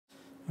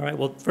All right,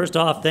 well, first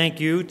off, thank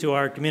you to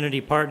our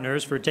community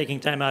partners for taking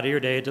time out of your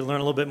day to learn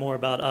a little bit more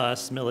about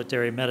us,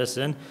 military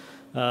medicine.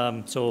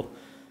 So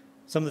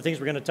some of the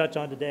things we're going to touch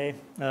on today,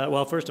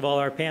 well, first of all,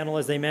 our panel,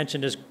 as they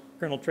mentioned, is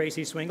Colonel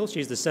Tracy Swingle.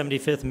 She's the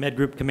 75th Med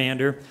Group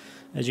Commander.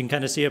 As you can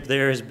kind of see up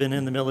there, has been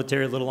in the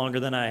military a little longer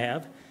than I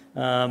have.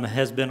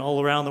 Has been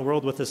all around the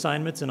world with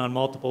assignments and on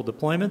multiple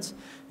deployments.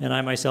 And I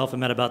myself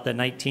am at about the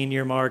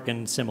 19-year mark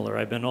and similar.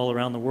 I've been all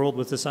around the world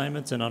with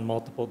assignments and on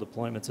multiple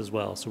deployments as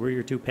well. So we're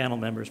your two panel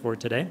members for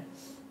today.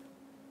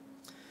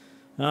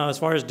 As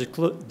far as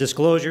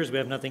disclosures, we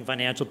have nothing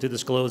financial to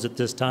disclose at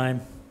this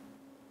time.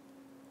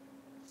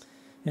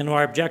 And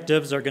our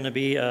objectives are going to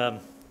be,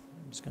 I'm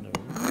just going to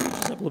raise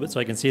this up a little bit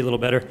so I can see a little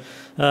better.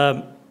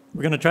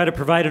 We're going to try to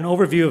provide an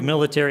overview of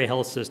military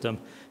health system.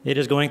 It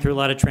is going through a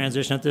lot of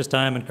transition at this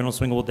time, and Colonel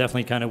Swingle will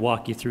definitely kind of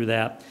walk you through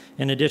that.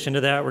 In addition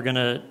to that, we're going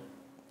to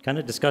kind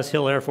of discuss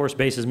Hill Air Force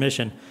Base's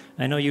mission.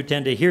 I know you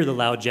tend to hear the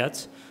loud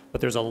jets,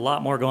 but there's a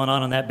lot more going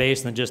on that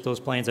base than just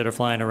those planes that are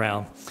flying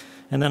around.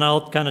 And then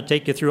I'll kind of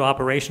take you through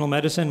operational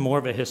medicine, more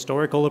of a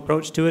historical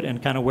approach to it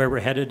and kind of where we're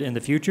headed in the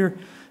future.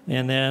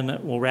 And then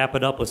we'll wrap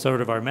it up with sort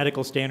of our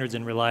medical standards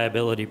and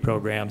reliability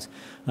programs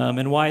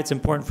and why it's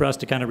important for us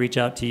to kind of reach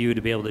out to you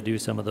to be able to do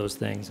some of those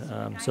things.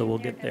 So we'll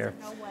get there.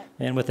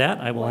 And with that,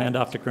 I will hand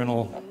off to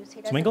Colonel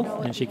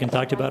Swingle, and she can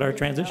talk to you about our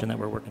transition that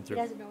we're working through.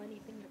 He doesn't know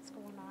anything that's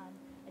going on,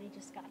 and he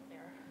just got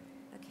there.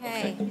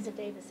 Okay. He's a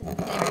Davis.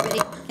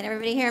 Can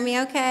everybody hear me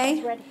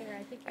okay? Red hair.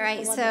 I think All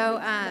right, so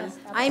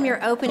I'm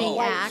your opening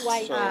act.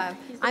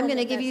 I'm going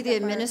to give you the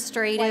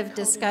administrative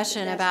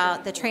discussion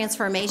about the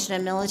transformation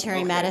of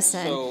military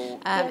medicine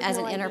as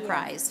an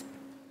enterprise.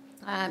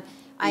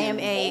 I am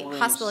a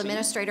hospital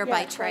administrator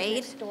by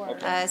trade,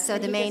 so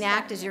the main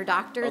act is your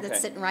doctor that's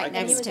sitting right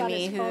next to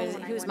me,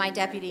 who's my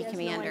deputy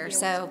commander.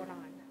 So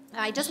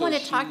I just want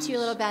to talk to you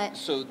a little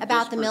bit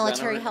about the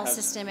military health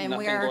system and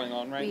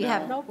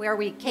where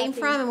we came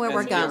from and where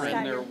we're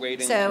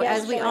going. So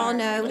as we all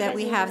know that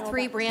we have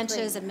three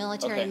branches of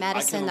military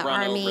medicine, the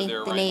Army,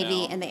 the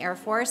Navy, and the Air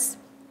Force.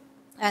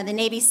 The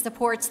Navy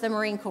supports the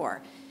Marine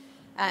Corps.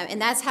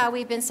 And that's how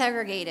we've been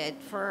segregated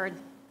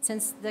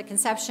since the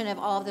conception of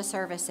all of the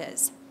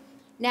services.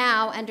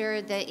 Now,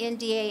 under the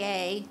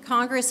NDAA,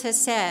 Congress has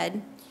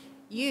said,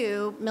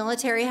 you,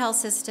 military health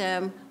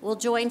system, will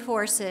join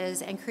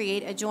forces and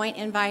create a joint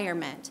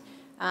environment.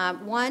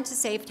 One, to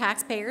save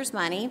taxpayers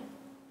money,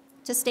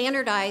 to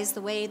standardize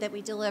the way that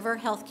we deliver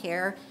health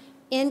care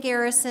in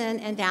garrison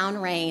and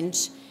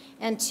downrange,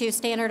 and to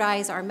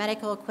standardize our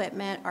medical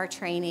equipment, our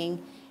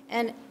training,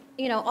 and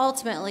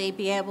ultimately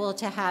be able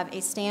to have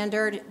a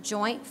standard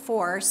joint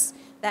force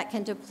that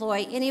can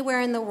deploy anywhere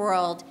in the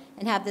world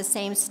and have the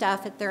same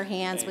stuff at their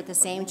hands with the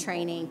same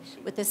training,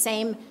 with the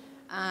same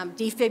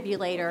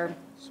defibrillator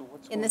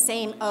in the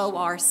same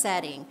OR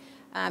setting.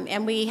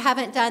 And we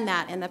haven't done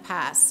that in the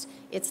past.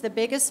 It's the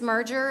biggest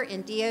merger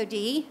in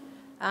DoD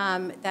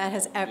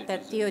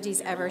that DoD's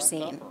ever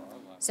seen.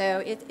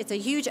 So it's a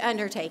huge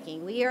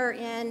undertaking. We are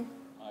in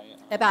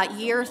about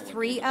year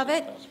 3 of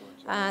it.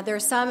 There are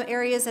some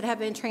areas that have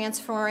been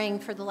transferring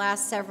for the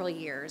last several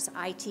years.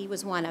 IT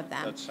was one of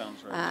them. That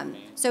sounds right to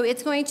me. So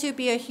it's going to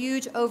be a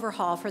huge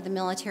overhaul for the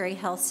military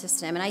health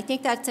system. And I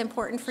think that's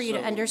important for you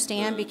to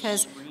understand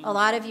because a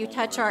lot of you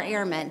touch our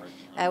airmen.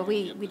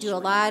 We do a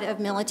lot of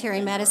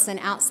military medicine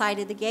outside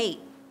of the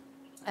gate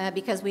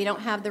because we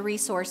don't have the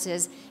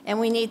resources. And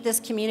we need this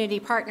community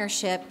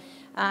partnership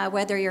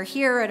whether you're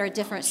here at a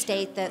different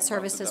state that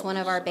services one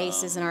of our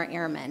bases and our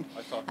airmen.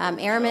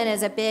 Airmen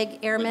is a big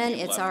airman.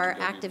 It's our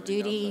active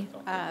duty.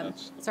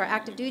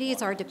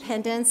 It's our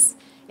dependents.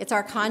 It's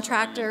our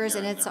contractors,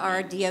 and it's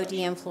our DoD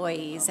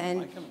employees.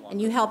 And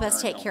you help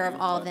us take care of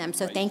all of them.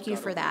 So thank you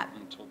for that.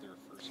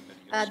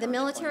 The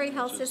military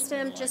health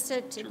system, just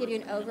to give you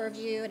an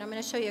overview, and I'm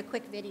going to show you a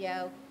quick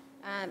video.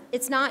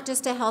 It's not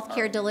just a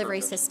healthcare delivery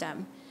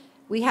system.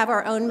 We have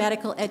our own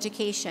medical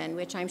education,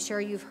 which I'm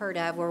sure you've heard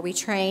of, where we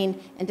train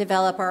and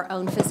develop our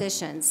own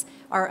physicians,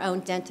 our own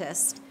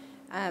dentists.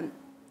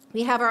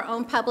 We have our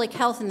own public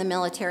health in the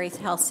military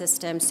health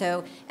system,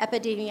 so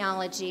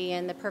epidemiology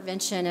and the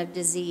prevention of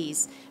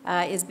disease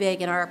is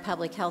big in our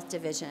public health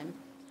division.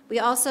 We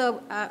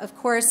also, of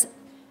course,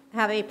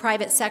 have a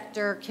private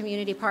sector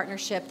community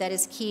partnership that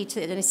is key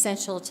to and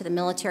essential to the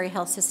military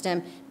health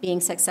system being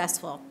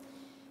successful.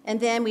 And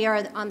then we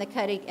are on the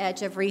cutting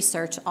edge of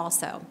research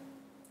also.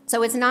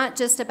 So it's not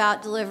just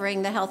about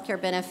delivering the healthcare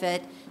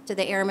benefit to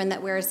the airman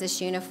that wears this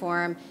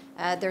uniform.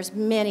 There's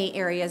many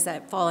areas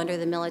that fall under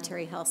the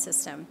military health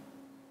system.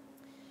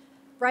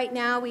 Right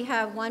now, we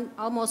have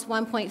almost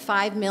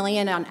 1.5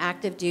 million on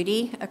active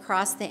duty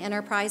across the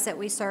enterprise that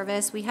we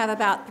service. We have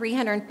about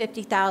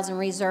 350,000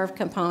 reserve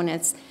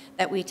components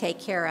that we take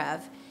care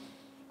of.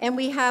 And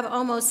we have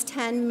almost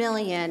 10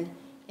 million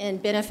in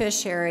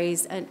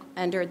beneficiaries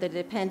under the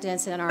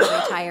dependents and our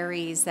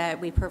retirees that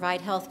we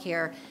provide health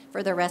care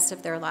for the rest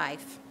of their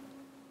life.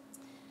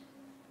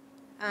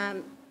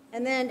 And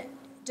then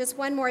just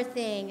one more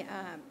thing.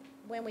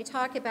 When we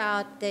talk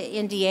about the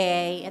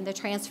NDAA and the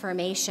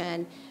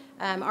transformation,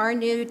 our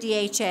new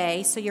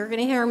DHA. So you're going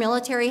to hear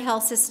Military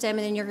Health System,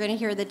 and then you're going to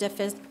hear the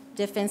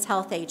Defense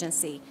Health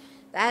Agency.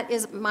 That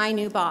is my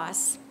new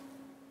boss.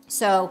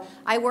 So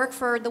I work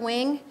for the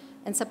wing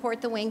and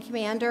support the wing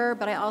commander,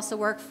 but I also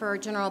work for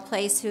General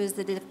Place, who is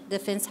the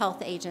Defense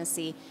Health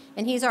Agency,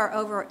 and he's our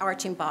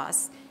overarching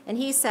boss. And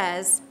he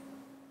says,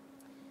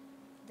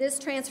 this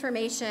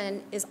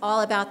transformation is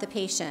all about the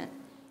patient.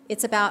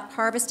 It's about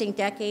harvesting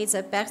decades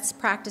of best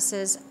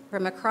practices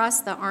from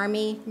across the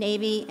Army,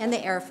 Navy, and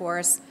the Air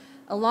Force,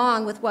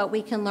 along with what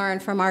we can learn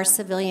from our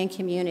civilian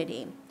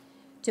community,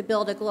 to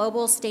build a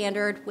global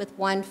standard with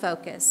one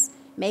focus: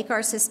 make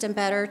our system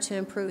better to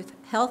improve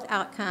health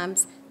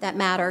outcomes that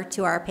matter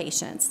to our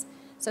patients.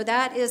 So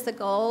that is the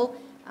goal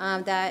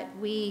that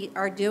we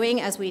are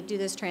doing as we do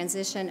this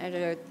transition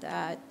under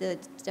the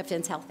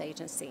Defense Health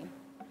Agency.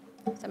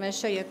 So I'm going to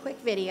show you a quick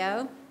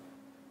video.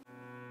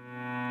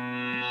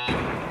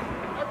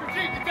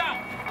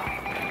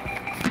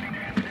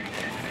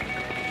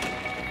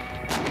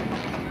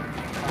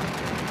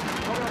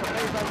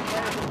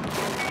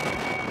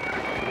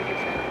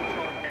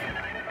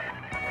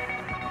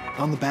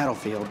 On the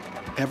battlefield,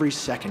 every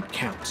second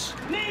counts.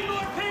 Need more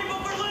people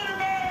for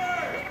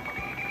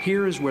Lindenberg!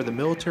 Here is where the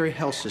military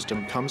health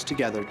system comes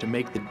together to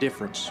make the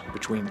difference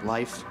between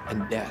life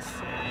and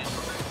death.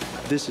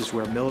 This is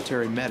where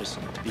military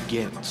medicine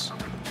begins.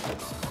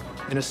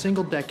 In a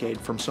single decade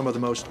from some of the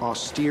most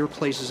austere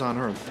places on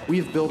Earth, we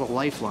have built a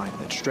lifeline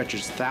that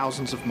stretches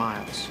thousands of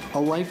miles. A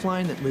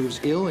lifeline that moves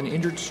ill and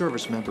injured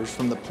service members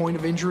from the point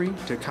of injury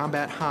to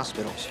combat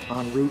hospitals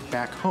en route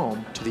back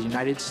home to the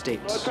United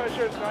States. Blood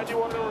pressure is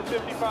 91 over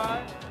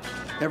 55.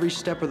 Every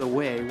step of the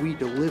way, we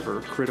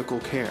deliver critical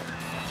care.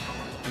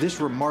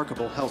 This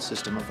remarkable health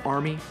system of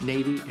Army,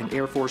 Navy, and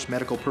Air Force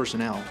medical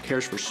personnel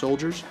cares for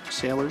soldiers,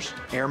 sailors,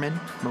 airmen,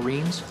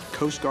 Marines,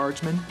 Coast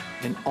Guardsmen,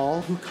 and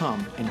all who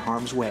come in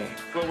harm's way.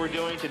 What we're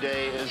doing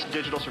today is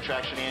digital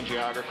subtraction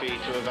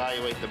angiography to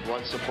evaluate the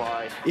blood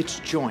supply. It's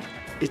joint,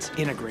 it's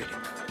integrated,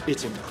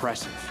 it's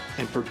impressive,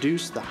 and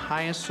produced the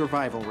highest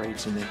survival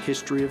rates in the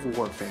history of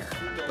warfare.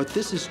 But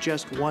this is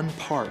just one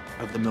part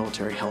of the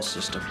military health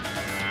system.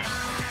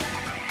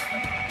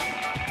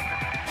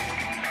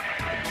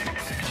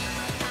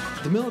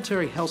 The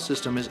military health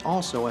system is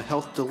also a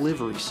health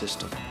delivery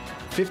system.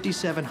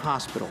 57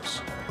 hospitals,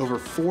 over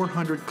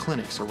 400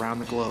 clinics around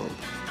the globe.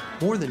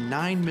 More than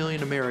 9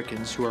 million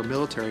Americans who are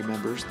military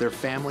members, their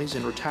families,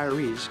 and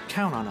retirees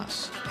count on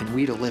us, and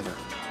we deliver.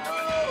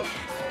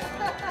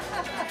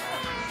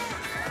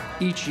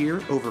 Each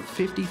year, over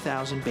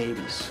 50,000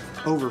 babies,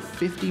 over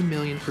 50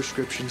 million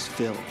prescriptions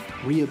filled,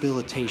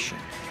 rehabilitation,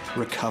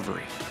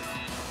 recovery.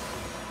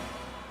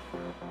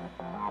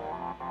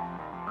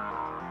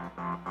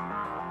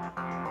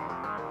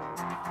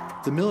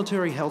 The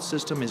military health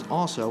system is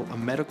also a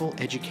medical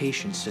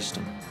education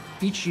system.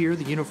 Each year,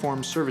 the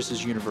Uniformed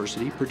Services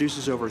University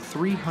produces over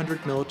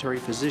 300 military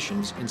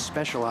physicians and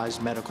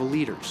specialized medical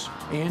leaders.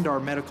 And our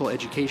medical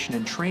education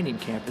and training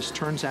campus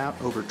turns out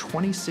over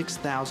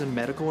 26,000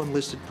 medical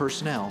enlisted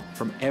personnel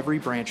from every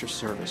branch of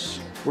service.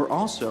 We're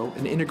also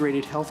an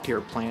integrated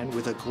healthcare plan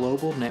with a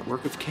global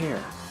network of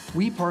care.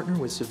 We partner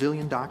with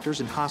civilian doctors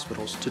and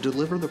hospitals to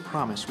deliver the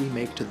promise we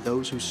make to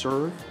those who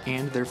serve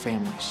and their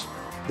families.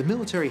 The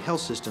military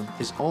health system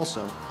is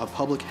also a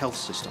public health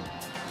system.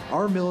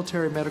 Our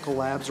military medical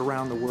labs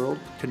around the world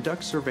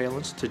conduct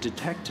surveillance to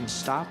detect and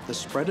stop the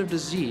spread of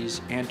disease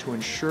and to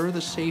ensure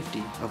the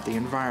safety of the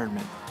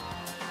environment.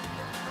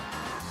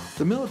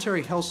 The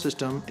military health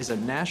system is a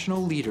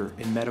national leader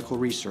in medical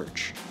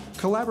research,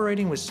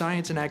 collaborating with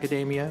science and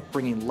academia,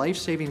 bringing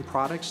life-saving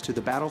products to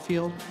the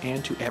battlefield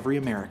and to every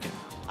American.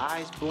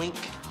 Eyes blink,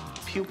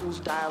 pupils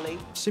dilate.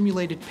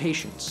 Simulated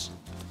patients,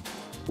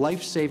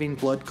 life-saving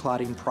blood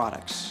clotting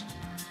products,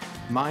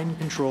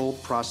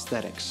 mind-controlled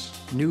prosthetics,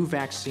 new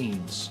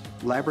vaccines,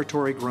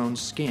 laboratory-grown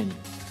skin,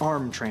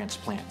 arm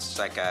transplants. It's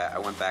like I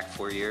went back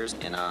 4 years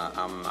and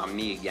I'm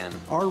me again.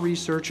 Our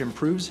research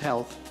improves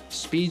health,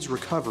 speeds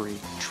recovery,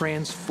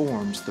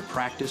 transforms the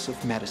practice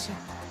of medicine.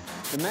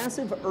 The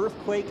massive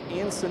earthquake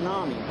and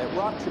tsunami that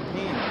rocked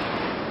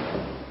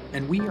Japan.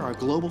 And we are a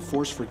global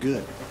force for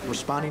good,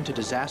 responding to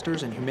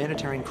disasters and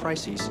humanitarian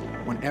crises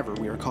whenever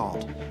we are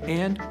called,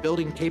 and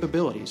building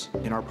capabilities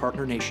in our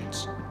partner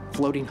nations,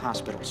 floating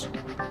hospitals,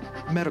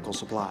 medical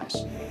supplies,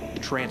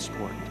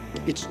 transport.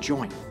 It's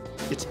joint,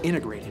 it's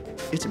integrated,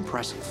 it's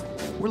impressive.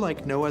 We're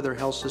like no other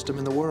health system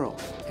in the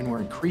world, and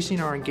we're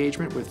increasing our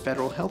engagement with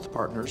federal health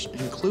partners,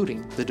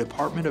 including the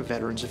Department of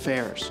Veterans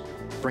Affairs,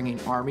 bringing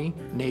Army,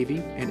 Navy,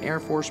 and Air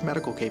Force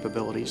medical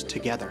capabilities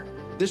together.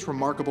 This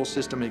remarkable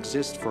system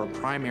exists for a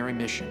primary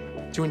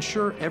mission: to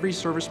ensure every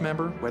service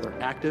member, whether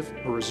active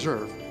or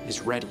reserve,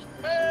 is ready.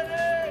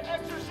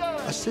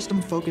 A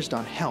system focused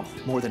on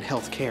health more than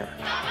health care.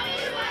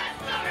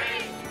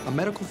 A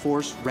medical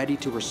force ready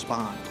to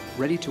respond,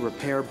 ready to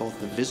repair both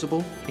the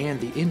visible and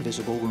the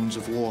invisible wounds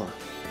of war.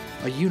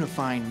 A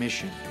unifying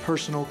mission,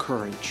 personal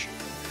courage,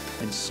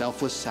 and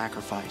selfless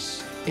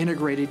sacrifice.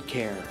 Integrated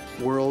care,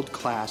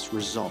 world-class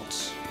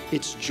results.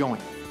 It's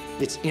joint,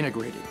 it's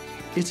integrated,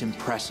 it's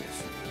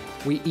impressive.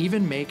 We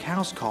even make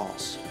house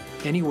calls,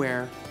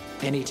 anywhere,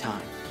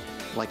 anytime,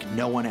 like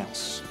no one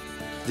else.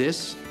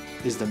 This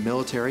is the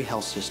military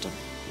health system.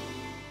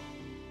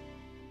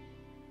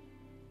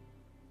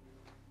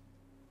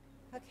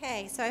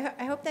 Okay, so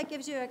I hope that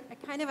gives you a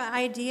kind of an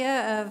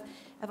idea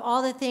of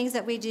all the things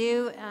that we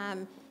do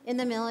in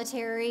the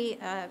military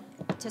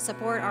to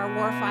support our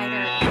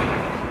warfighter.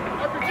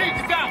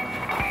 RPG, down!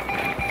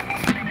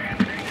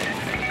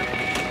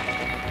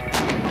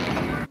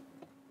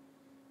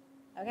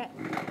 Okay,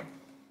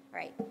 all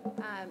right.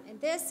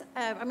 And this,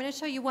 I'm going to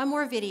show you one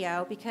more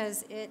video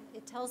because it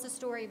tells the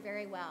story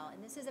very well.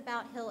 And this is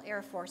about Hill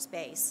Air Force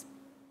Base.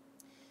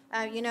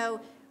 You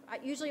know,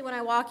 usually when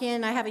I walk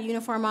in, I have a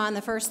uniform on.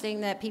 The first thing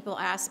that people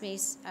ask me,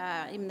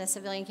 even the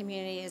civilian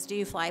community, is, do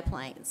you fly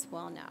planes?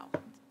 Well, no,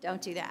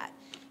 don't do that.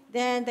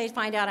 Then they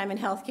find out I'm in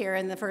healthcare,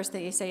 and the first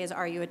thing they say is,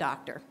 are you a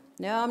doctor?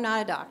 No, I'm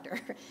not a doctor.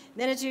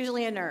 Then it's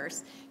usually a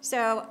nurse.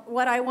 So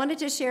what I wanted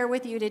to share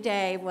with you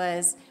today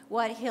was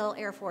what Hill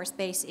Air Force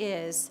Base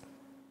is,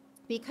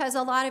 because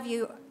a lot of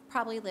you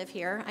probably live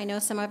here. I know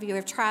some of you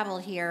have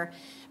traveled here,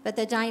 but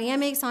the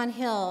dynamics on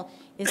Hill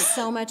is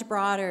so much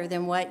broader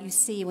than what you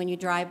see when you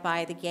drive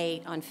by the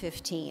gate on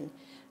 15.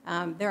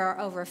 There are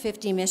over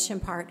 50 mission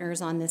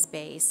partners on this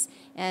base,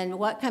 and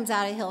what comes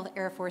out of Hill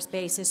Air Force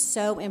Base is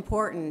so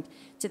important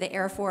to the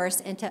Air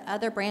Force and to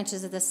other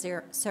branches of the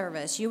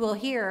service. You will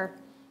hear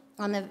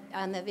on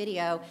the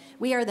video,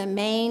 we are the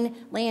main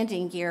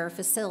landing gear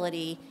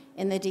facility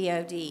in the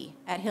DoD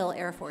at Hill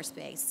Air Force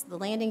Base, the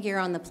landing gear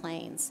on the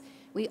planes.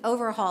 We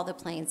overhaul the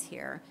planes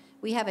here.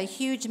 We have a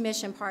huge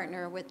mission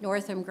partner with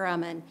Northrop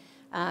Grumman.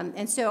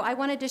 And so I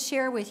wanted to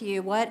share with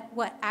you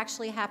what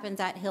actually happens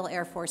at Hill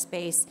Air Force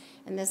Base,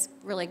 and this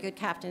really good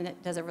captain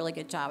does a really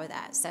good job of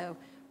that. So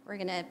we're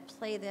going to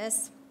play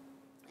this.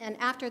 And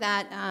after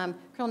that,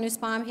 Colonel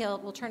Nussbaum,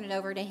 we'll turn it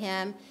over to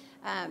him.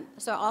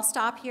 So I'll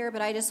stop here,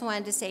 but I just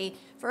wanted to say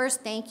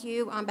first thank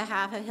you on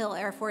behalf of Hill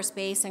Air Force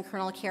Base and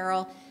Colonel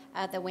Carroll,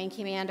 the wing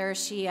commander.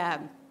 She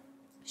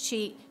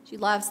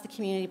loves the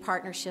community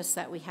partnerships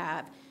that we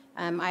have.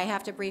 I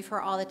have to brief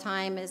her all the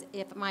time as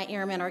if my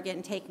airmen are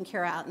getting taken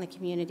care of out in the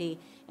community,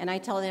 and I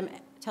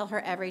tell her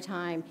every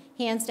time,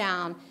 hands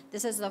down,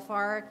 this is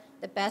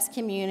the best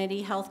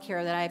community health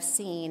care that I've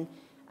seen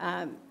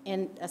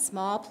in a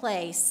small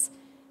place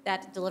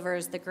that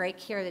delivers the great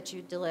care that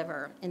you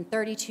deliver in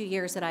 32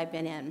 years that I've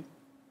been in.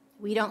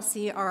 We don't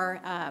see our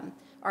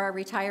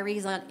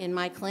retirees in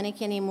my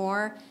clinic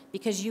anymore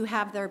because you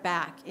have their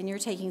back and you're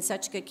taking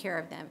such good care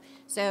of them.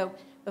 So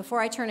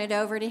before I turn it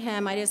over to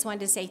him, I just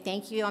wanted to say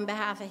thank you on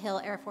behalf of Hill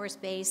Air Force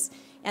Base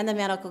and the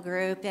medical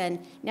group.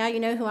 And now you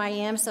know who I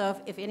am, so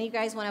if any of you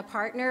guys want to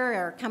partner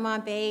or come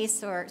on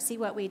base or see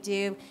what we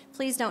do,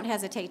 please don't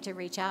hesitate to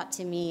reach out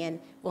to me and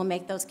we'll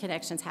make those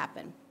connections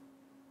happen.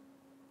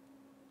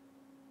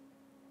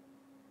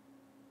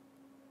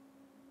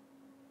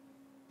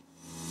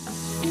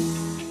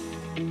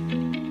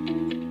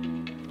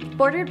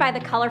 Bordered by the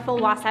colorful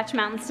Wasatch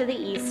Mountains to the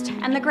east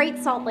and the Great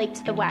Salt Lake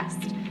to the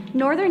west,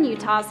 northern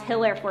Utah's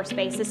Hill Air Force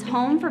Base is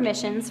home for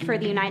missions for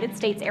the United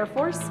States Air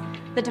Force,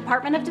 the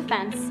Department of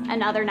Defense,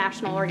 and other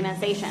national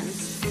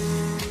organizations.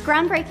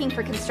 Groundbreaking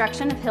for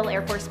construction of Hill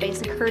Air Force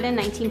Base occurred in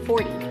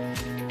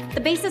 1940.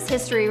 The base's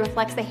history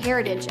reflects the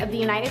heritage of the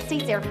United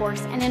States Air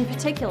Force and in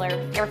particular,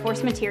 Air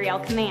Force Materiel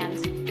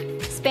Command.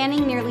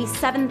 Spanning nearly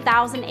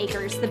 7,000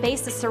 acres, the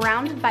base is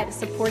surrounded by the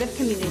supportive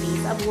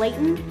communities of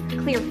Layton,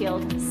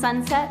 Clearfield,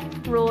 Sunset,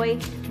 Roy,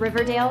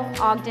 Riverdale,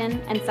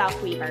 Ogden, and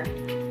South Weaver.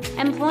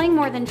 Employing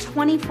more than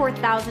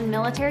 24,000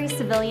 military,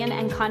 civilian,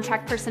 and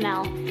contract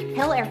personnel,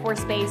 Hill Air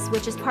Force Base,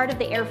 which is part of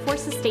the Air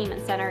Force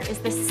Sustainment Center, is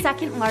the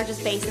second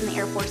largest base in the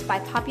Air Force by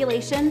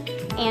population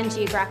and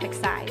geographic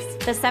size.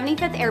 The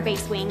 75th Air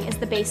Base Wing is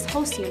the base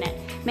host unit,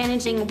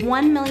 managing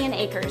 1 million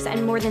acres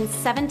and more than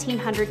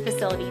 1,700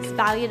 facilities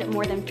valued at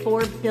more than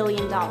 $4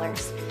 billion.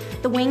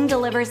 The wing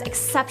delivers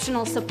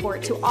exceptional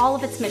support to all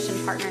of its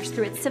mission partners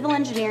through its Civil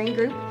Engineering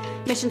Group,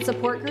 Mission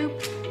Support Group,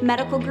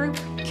 Medical Group,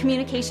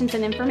 Communications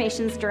and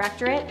Informations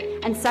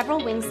Directorate, and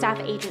several wing staff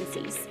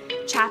agencies,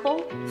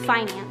 Chapel,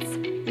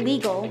 Finance,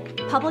 Legal,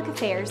 Public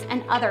Affairs,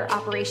 and other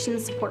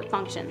operations support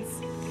functions.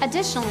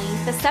 Additionally,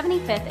 the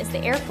 75th is the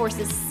Air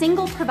Force's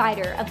single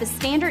provider of the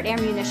Standard Air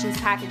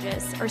Munitions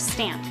Packages, or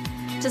STAMP,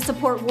 to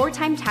support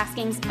wartime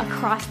taskings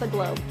across the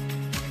globe.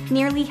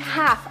 Nearly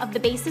half of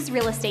the base's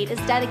real estate is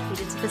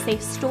dedicated to the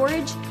safe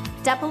storage,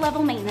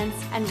 depot-level maintenance,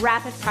 and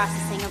rapid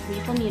processing of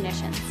lethal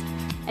munitions,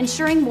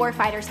 ensuring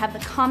warfighters have the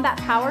combat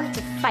power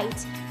to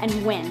fight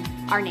and win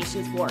our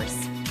nation's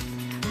wars.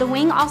 The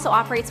wing also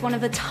operates one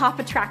of the top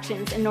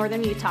attractions in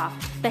northern Utah,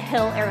 the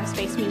Hill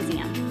Aerospace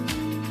Museum.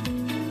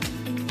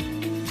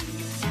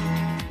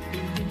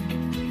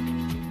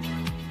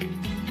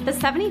 The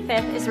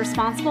 75th is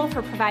responsible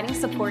for providing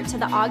support to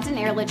the Ogden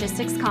Air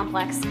Logistics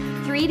Complex,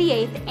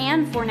 388th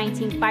and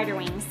 419th Fighter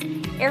Wings,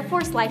 Air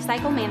Force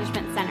Lifecycle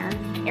Management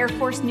Center, Air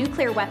Force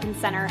Nuclear Weapons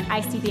Center,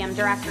 ICBM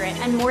Directorate,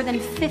 and more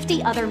than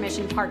 50 other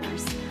mission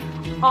partners.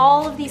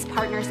 All of these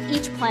partners,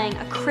 each playing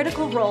a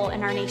critical role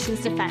in our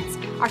nation's defense,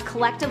 are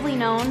collectively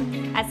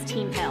known as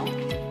Team Hill.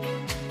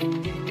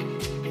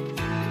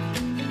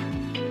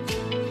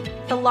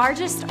 The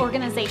largest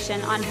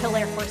organization on Hill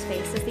Air Force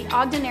Base is the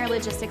Ogden Air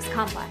Logistics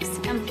Complex,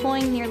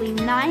 employing nearly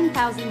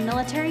 9,000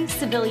 military,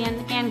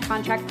 civilian, and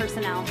contract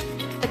personnel.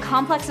 The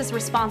complex is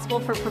responsible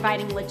for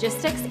providing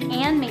logistics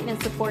and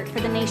maintenance support for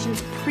the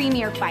nation's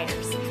premier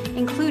fighters,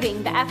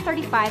 including the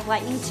F-35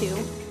 Lightning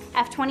II,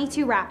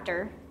 F-22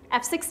 Raptor,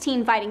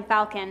 F-16 Fighting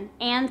Falcon,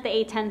 and the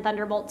A-10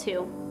 Thunderbolt II.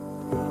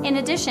 In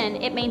addition,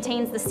 it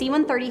maintains the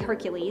C-130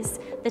 Hercules,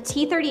 the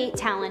T-38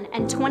 Talon,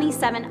 and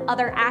 27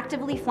 other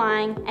actively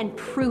flying and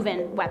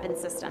proven weapon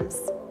systems.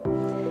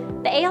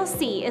 The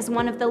ALC is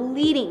one of the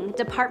leading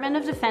Department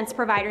of Defense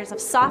providers of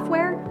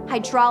software,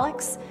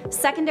 hydraulics,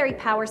 secondary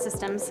power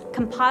systems,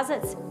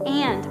 composites,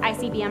 and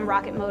ICBM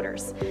rocket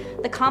motors.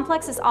 The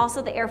complex is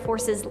also the Air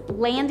Force's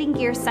landing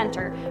gear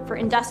center for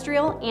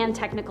industrial and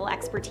technical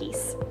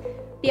expertise.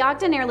 The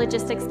Ogden Air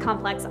Logistics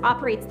Complex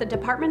operates the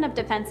Department of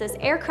Defense's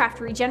aircraft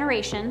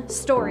regeneration,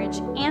 storage,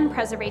 and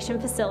preservation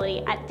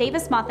facility at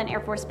Davis-Monthan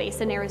Air Force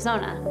Base in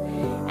Arizona,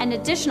 and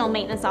additional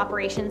maintenance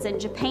operations in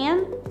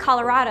Japan,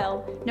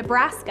 Colorado,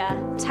 Nebraska,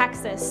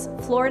 Texas,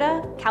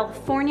 Florida,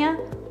 California,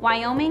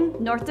 Wyoming,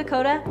 North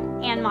Dakota,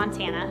 and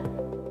Montana.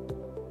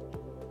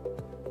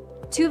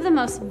 Two of the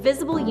most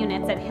visible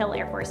units at Hill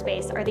Air Force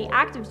Base are the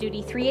active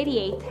duty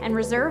 388th and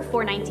Reserve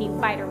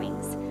 419 fighter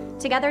wings.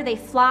 Together, they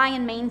fly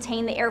and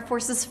maintain the Air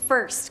Force's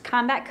first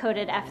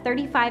combat-coded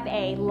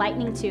F-35A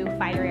Lightning II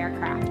fighter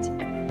aircraft.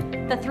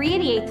 The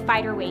 388th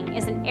Fighter Wing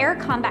is an air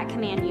combat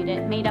command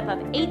unit made up of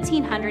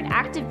 1,800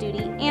 active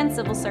duty and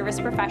civil service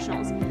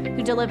professionals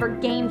who deliver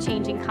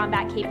game-changing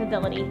combat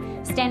capability,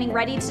 standing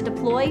ready to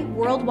deploy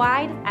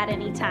worldwide at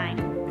any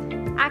time.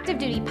 Active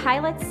duty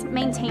pilots,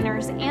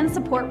 maintainers, and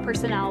support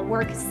personnel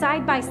work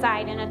side by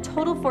side in a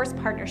total force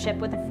partnership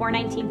with the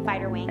 419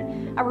 Fighter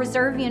Wing, a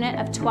reserve unit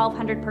of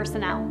 1,200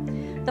 personnel.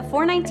 The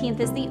 419th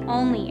is the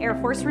only Air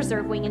Force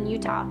Reserve Wing in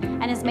Utah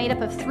and is made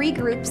up of 3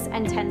 groups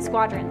and 10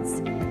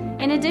 squadrons.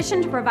 In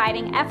addition to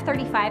providing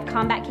F-35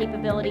 combat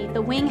capability,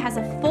 the wing has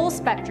a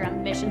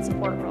full-spectrum mission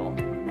support role.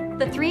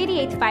 The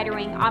 388th Fighter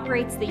Wing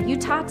operates the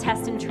Utah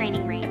Test and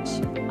Training Range,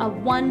 a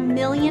 1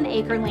 million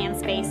acre land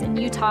space in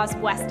Utah's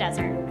West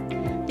Desert.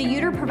 The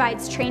UTR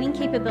provides training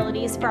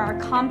capabilities for our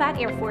combat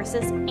air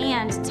forces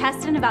and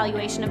test and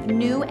evaluation of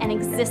new and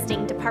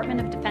existing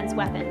Department of Defense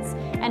weapons,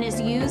 and is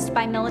used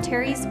by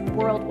militaries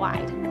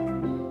worldwide.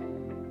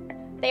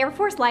 The Air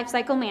Force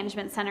Lifecycle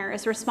Management Center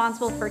is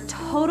responsible for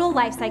total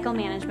lifecycle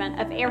management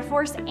of Air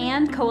Force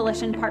and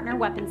coalition partner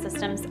weapon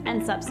systems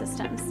and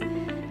subsystems.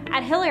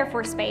 At Hill Air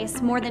Force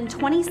Base, more than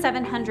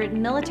 2,700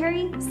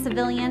 military,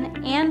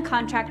 civilian, and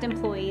contract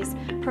employees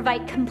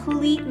provide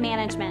complete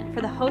management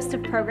for the host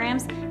of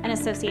programs and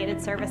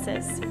associated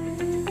services.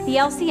 The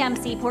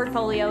LCMC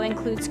portfolio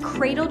includes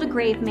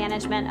cradle-to-grave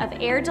management of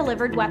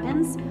air-delivered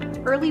weapons,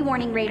 early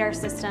warning radar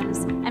systems,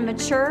 and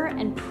mature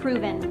and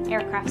proven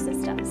aircraft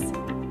systems.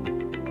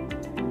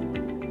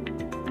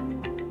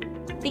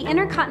 The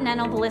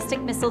Intercontinental Ballistic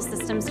Missile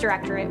Systems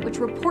Directorate, which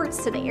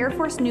reports to the Air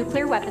Force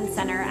Nuclear Weapons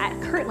Center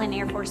at Kirtland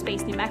Air Force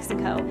Base, New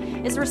Mexico,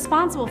 is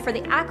responsible for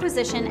the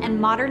acquisition and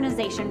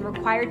modernization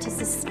required to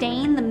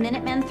sustain the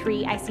Minuteman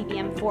III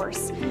ICBM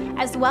force,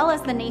 as well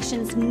as the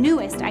nation's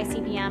newest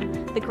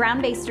ICBM, the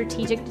Ground-Based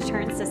Strategic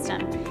Deterrent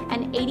System,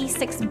 an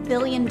 $86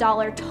 billion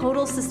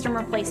total system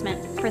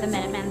replacement for the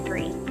Minuteman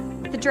III.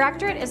 The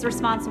Directorate is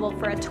responsible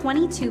for a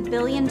 $22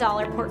 billion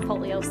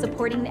portfolio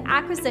supporting the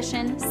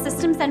acquisition,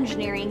 systems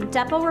engineering,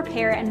 depot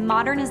repair, and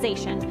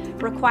modernization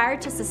required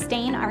to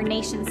sustain our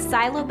nation's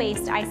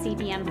silo-based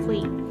ICBM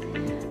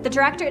fleet. The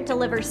Directorate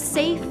delivers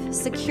safe,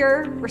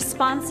 secure,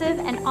 responsive,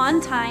 and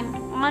on-time,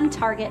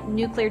 on-target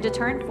nuclear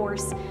deterrent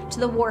force to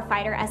the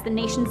warfighter as the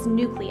nation's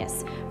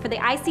nucleus for the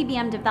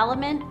ICBM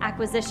development,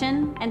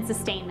 acquisition, and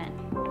sustainment.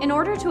 In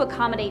order to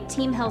accommodate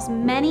Team Hill's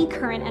many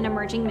current and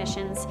emerging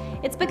missions,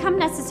 it's become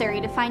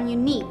necessary to find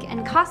unique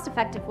and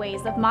cost-effective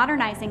ways of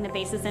modernizing the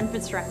base's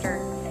infrastructure.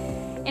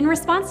 In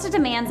response to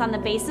demands on the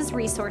base's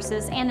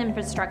resources and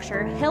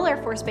infrastructure, Hill Air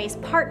Force Base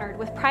partnered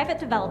with private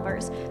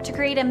developers to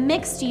create a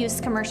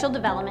mixed-use commercial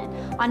development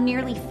on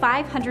nearly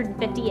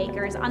 550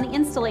 acres on the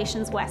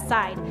installation's west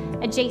side,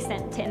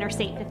 adjacent to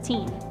Interstate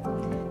 15.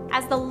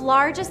 As the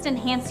largest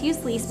enhanced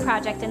use lease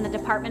project in the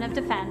Department of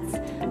Defense,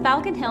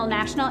 Falcon Hill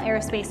National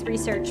Aerospace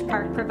Research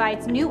Park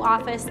provides new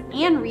office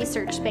and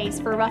research space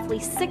for roughly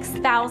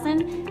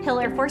 6,000 Hill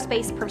Air Force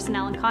Base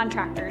personnel and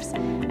contractors,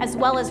 as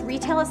well as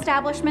retail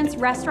establishments,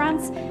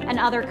 restaurants, and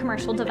other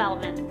commercial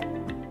development.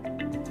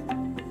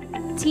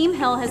 Team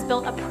Hill has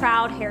built a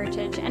proud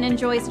heritage and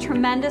enjoys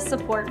tremendous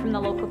support from the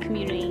local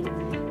community.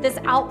 This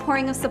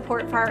outpouring of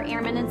support for our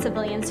airmen and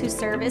civilians who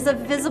serve is a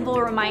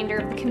visible reminder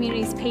of the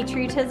community's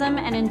patriotism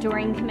and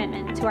enduring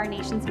commitment to our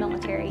nation's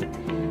military.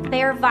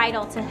 They are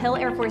vital to Hill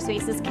Air Force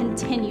Base's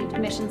continued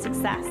mission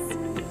success.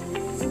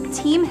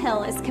 Team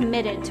Hill is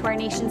committed to our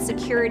nation's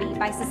security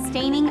by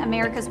sustaining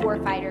America's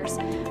warfighters,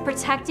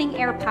 protecting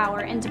air power,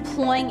 and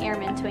deploying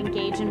airmen to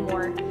engage in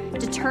war.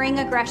 deterring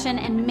aggression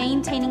and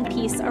maintaining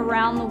peace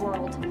around the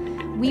world.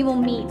 We will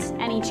meet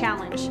any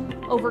challenge,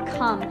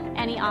 overcome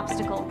any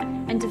obstacle,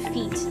 and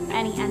defeat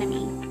any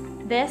enemy.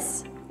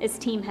 This is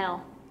Team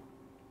Hill.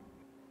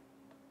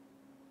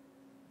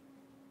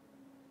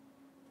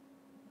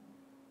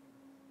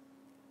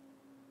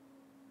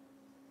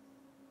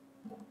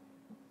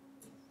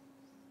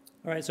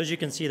 All right, so as you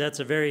can see, that's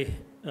a very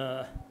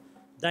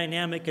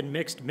dynamic and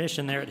mixed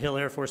mission there at Hill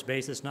Air Force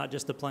Base. It's not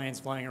just the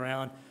planes flying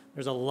around.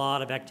 There's a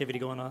lot of activity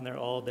going on there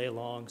all day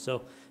long.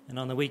 So, and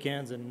on the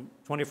weekends and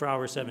 24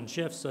 hours, 7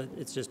 shifts. So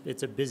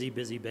it's a busy,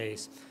 busy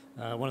base.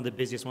 One of the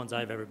busiest ones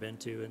I've ever been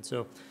to. And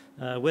so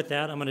with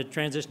that, I'm going to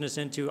transition us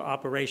into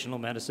operational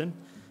medicine.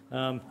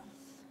 And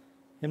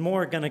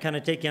more going to kind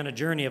of take you on a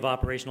journey of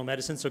operational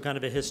medicine. So kind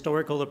of a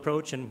historical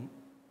approach and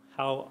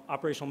how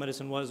operational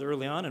medicine was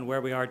early on and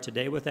where we are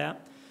today with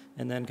that.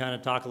 And then kind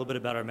of talk a little bit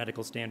about our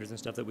medical standards and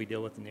stuff that we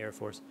deal with in the Air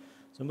Force.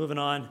 So moving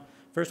on,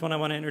 first one I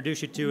want to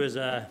introduce you to is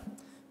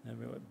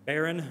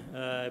Baron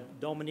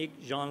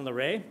Dominique Jean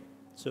Leray.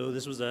 So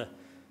this was a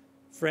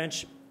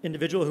French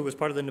individual who was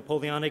part of the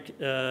Napoleonic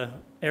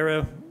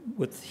era.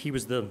 He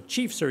was the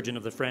chief surgeon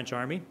of the French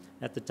army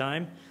at the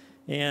time.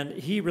 And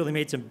he really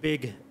made some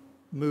big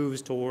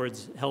moves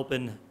towards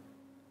helping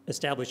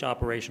establish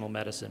operational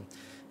medicine.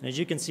 And as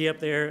you can see up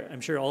there,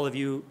 I'm sure all of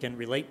you can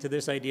relate to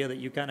this idea that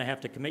you kind of have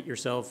to commit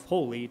yourself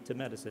wholly to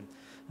medicine.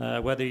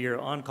 Whether you're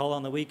on call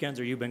on the weekends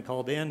or you've been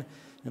called in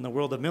the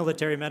world of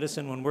military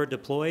medicine, when we're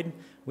deployed,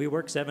 we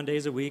work 7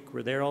 days a week.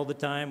 We're there all the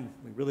time.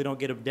 We really don't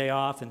get a day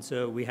off, and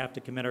so we have to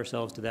commit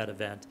ourselves to that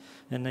event.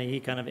 And he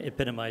kind of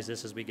epitomized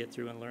this as we get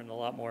through and learn a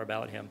lot more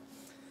about him.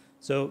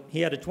 So he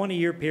had a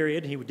 20-year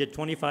period. He did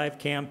 25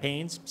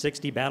 campaigns,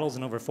 60 battles,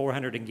 and over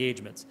 400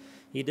 engagements.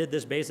 He did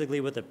this basically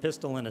with a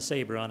pistol and a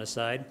saber on his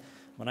side.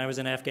 When I was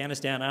in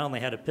Afghanistan, I only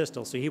had a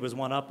pistol, so he was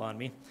one up on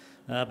me.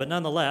 But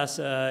nonetheless,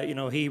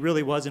 he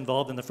really was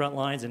involved in the front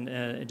lines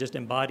and just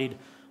embodied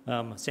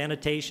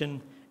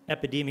sanitation,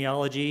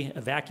 epidemiology,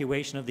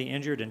 evacuation of the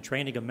injured, and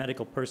training of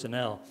medical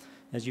personnel.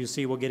 As you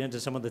see, we'll get into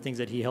some of the things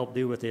that he helped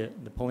do with the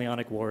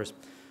Napoleonic Wars.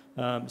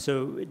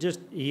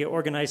 He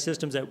organized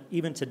systems that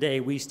even today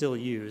we still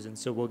use, and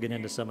so we'll get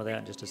into some of that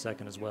in just a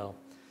second as well.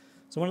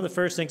 So one of the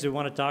first things we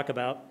want to talk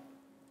about,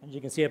 as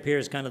you can see up here,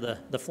 is kind of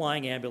the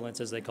flying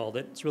ambulance, as they called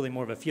it. It's really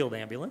more of a field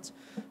ambulance.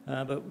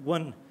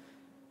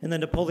 In the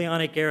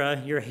Napoleonic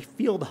era, your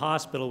field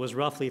hospital was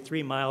roughly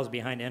 3 miles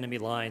behind enemy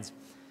lines.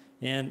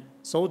 And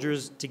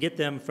soldiers, to get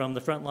them from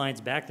the front lines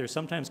back there,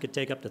 sometimes could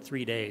take up to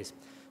 3 days.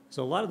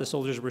 So a lot of the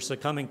soldiers were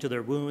succumbing to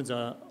their wounds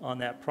on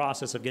that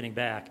process of getting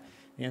back.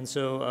 And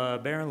so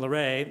Baron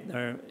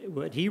Leray,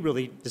 what he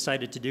really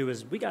decided to do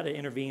is we got to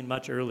intervene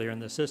much earlier in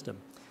the system.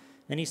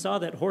 And he saw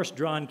that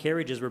horse-drawn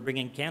carriages were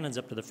bringing cannons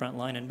up to the front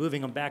line and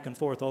moving them back and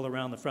forth all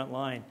around the front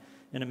line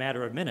in a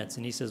matter of minutes.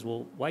 And he says,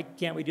 well, why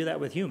can't we do that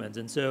with humans?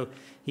 And so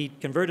he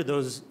converted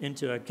those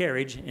into a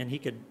carriage, and he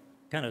could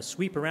kind of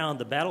sweep around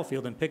the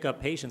battlefield and pick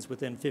up patients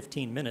within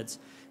 15 minutes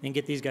and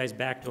get these guys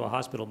back to a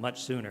hospital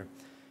much sooner.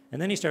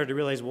 And then he started to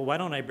realize, well, why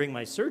don't I bring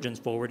my surgeons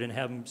forward and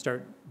have them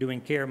start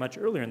doing care much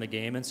earlier in the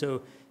game? And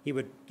so he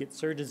would get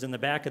surgeons in the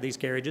back of these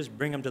carriages,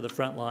 bring them to the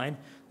front line.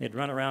 They'd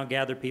run around,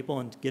 gather people,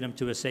 and get them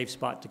to a safe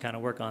spot to kind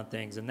of work on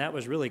things. And that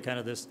was really kind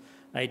of this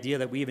idea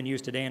that we even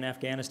use today in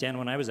Afghanistan.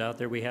 When I was out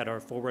there, we had our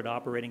forward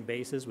operating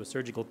bases with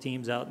surgical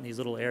teams out in these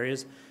little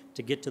areas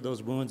to get to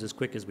those wounds as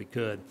quick as we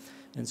could.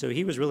 And so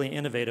he was really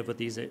innovative with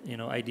these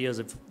ideas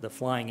of the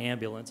flying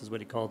ambulance, is what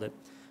he called it.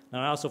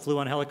 Now, I also flew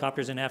on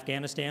helicopters in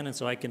Afghanistan, and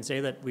so I can say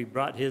that we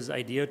brought his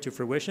idea to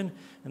fruition,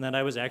 and that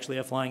I was actually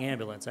a flying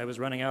ambulance. I was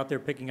running out there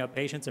picking up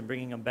patients and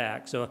bringing them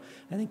back. So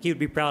I think he would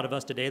be proud of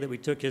us today that we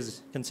took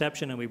his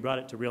conception and we brought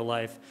it to real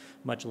life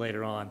much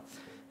later on.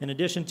 In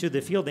addition to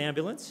the field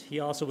ambulance, he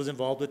also was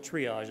involved with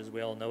triage, as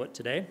we all know it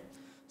today.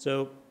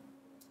 So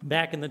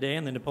back in the day,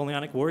 in the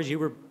Napoleonic Wars, you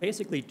were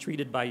basically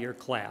treated by your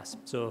class.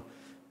 So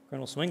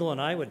Colonel Swingle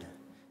and I would,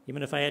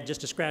 even if I had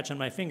just a scratch on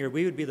my finger,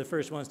 we would be the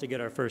first ones to get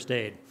our first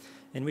aid.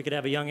 And we could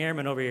have a young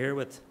airman over here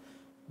with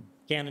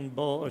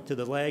cannonball to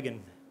the leg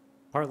and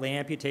partly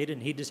amputated,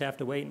 and he'd just have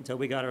to wait until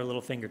we got our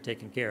little finger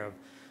taken care of.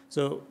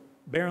 So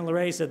Baron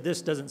Leray said,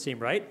 this doesn't seem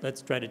right.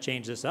 Let's try to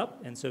change this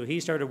up. And so he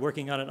started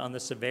working on it on the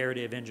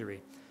severity of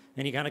injury.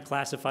 And he kind of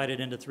classified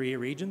it into 3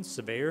 regions: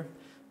 severe,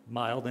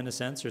 mild in a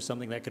sense, or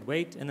something that could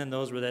wait, and then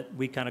those were that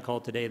we kind of call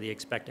today the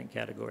expectant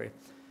category.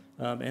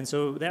 And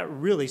so that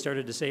really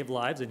started to save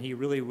lives, and he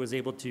really was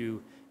able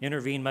to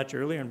intervene much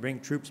earlier and bring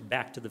troops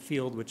back to the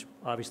field, which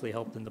obviously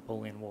helped in the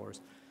Napoleon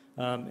Wars.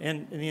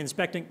 And in the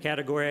expectant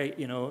category,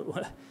 it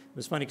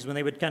was funny because when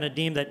they would kind of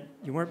deem that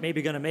you weren't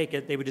maybe going to make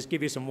it, they would just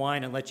give you some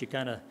wine and let you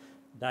kind of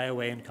die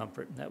away in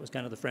comfort. And that was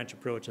kind of the French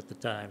approach at the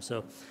time.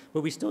 So,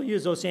 but we still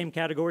use those same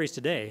categories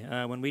today.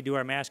 When we do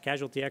our mass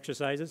casualty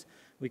exercises,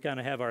 we kind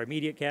of have our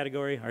immediate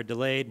category, our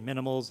delayed,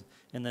 minimals,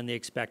 and then the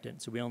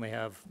expectant. So we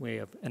have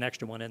an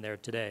extra one in there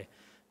today.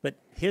 But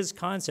his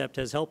concept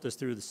has helped us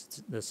through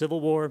the Civil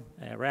War,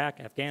 Iraq,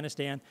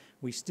 Afghanistan.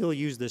 We still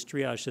use this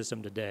triage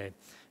system today.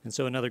 And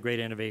so another great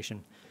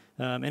innovation.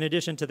 In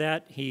addition to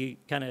that, he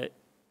kind of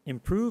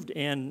improved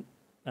and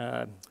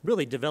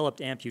really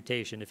developed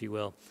amputation, if you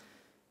will.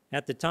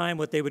 At the time,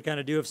 what they would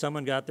kind of do if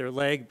someone got their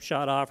leg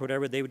shot off or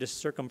whatever, they would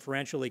just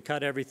circumferentially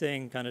cut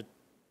everything, kind of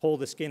pull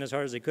the skin as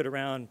hard as they could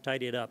around,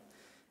 tidy it up.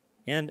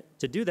 And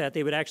to do that,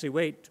 they would actually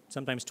wait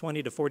sometimes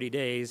 20 to 40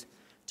 days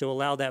to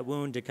allow that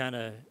wound to kind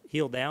of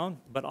heal down,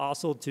 but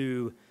also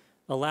to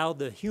allow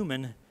the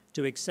human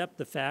to accept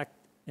the fact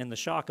and the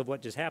shock of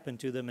what just happened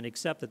to them and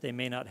accept that they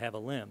may not have a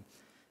limb.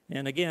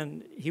 And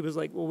again, he was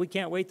like, well, we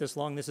can't wait this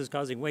long. This is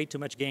causing way too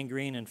much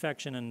gangrene,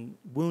 infection, and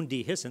wound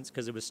dehiscence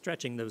because it was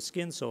stretching the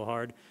skin so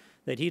hard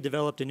that he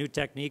developed a new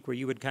technique where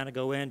you would kind of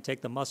go in,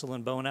 take the muscle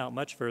and bone out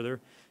much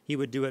further. He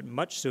would do it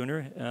much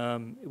sooner,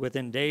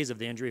 within days of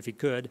the injury if he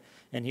could,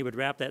 and he would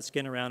wrap that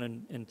skin around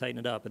and tighten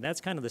it up. And that's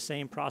kind of the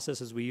same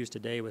process as we use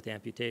today with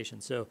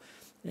amputation. So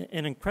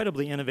an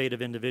incredibly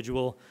innovative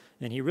individual,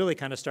 and he really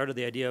kind of started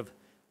the idea of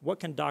what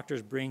can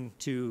doctors bring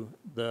to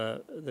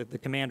the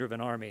commander of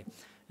an army.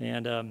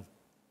 And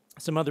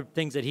some other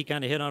things that he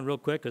kind of hit on real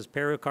quick was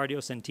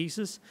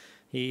pericardiocentesis.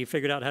 He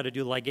figured out how to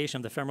do ligation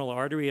of the femoral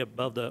artery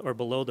above or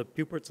below the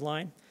Puppert's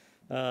line.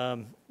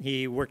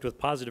 He worked with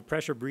positive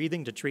pressure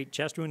breathing to treat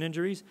chest wound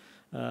injuries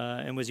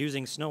and was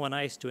using snow and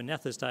ice to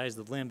anesthetize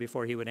the limb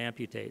before he would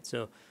amputate.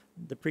 So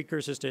the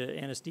precursors to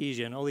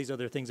anesthesia and all these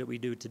other things that we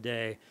do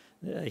today,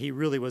 he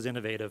really was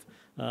innovative.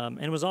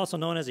 And was also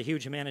known as a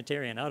huge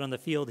humanitarian. Out on the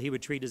field, he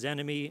would treat his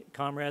enemy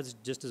comrades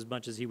just as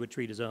much as he would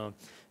treat his own.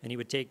 And he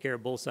would take care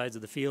of both sides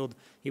of the field.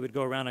 He would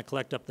go around and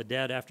collect up the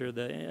dead after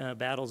the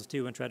battles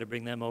too and try to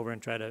bring them over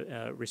and try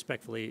to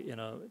respectfully,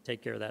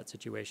 take care of that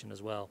situation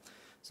as well.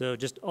 So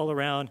just all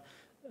around,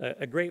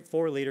 a great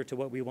foreleader to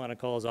what we want to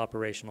call as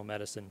operational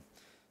medicine.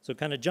 So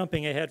kind of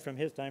jumping ahead from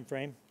his time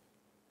frame,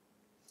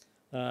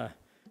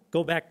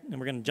 go back, and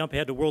we're going to jump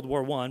ahead to World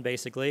War I,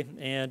 basically.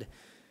 And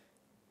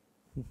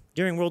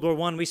during World War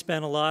I, we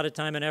spent a lot of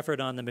time and effort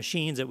on the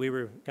machines that we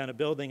were kind of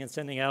building and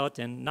sending out,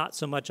 and not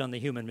so much on the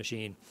human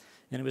machine.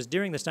 And it was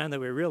during this time that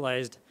we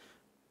realized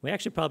we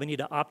actually probably need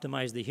to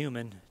optimize the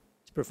human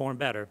to perform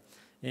better.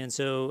 And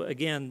so,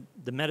 again,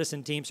 the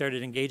medicine team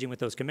started engaging with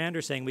those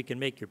commanders, saying we can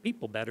make your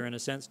people better, in a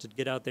sense, to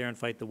get out there and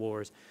fight the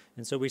wars.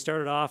 And so we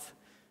started off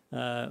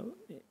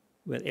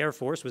with Air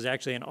Force, was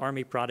actually an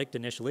Army product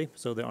initially,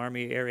 so the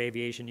Army Air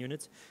Aviation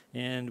Units.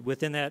 And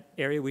within that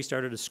area, we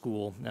started a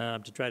school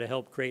to try to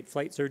help create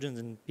flight surgeons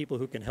and people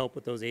who can help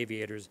with those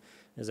aviators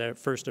as our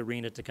first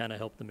arena to kind of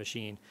help the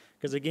machine.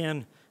 Because,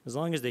 again, as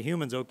long as the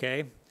human's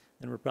okay,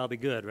 then we're probably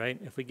good, right?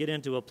 If we get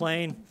into a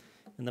plane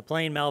and the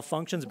plane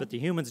malfunctions, but the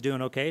human's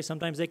doing okay,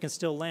 sometimes they can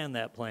still land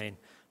that plane.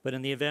 But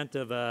in the event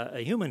of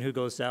a human who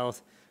goes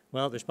south,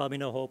 well, there's probably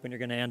no hope, and you're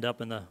going to end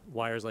up in the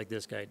wires like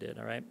this guy did,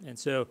 all right? And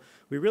so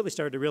we really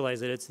started to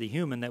realize that it's the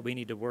human that we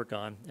need to work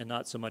on and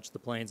not so much the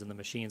planes and the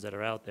machines that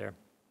are out there.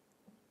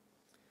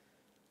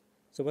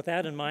 So with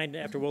that in mind,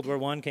 after World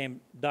War I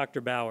came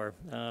Dr. Bauer.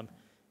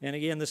 And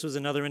again, this was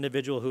another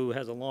individual who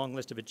has a long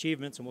list of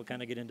achievements, and we'll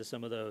kind of get into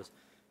some of those.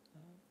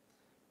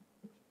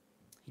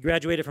 He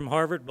graduated from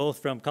Harvard, both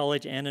from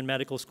college and in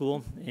medical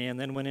school, and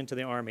then went into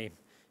the Army.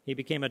 He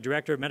became a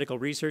director of medical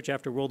research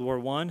after World War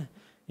I,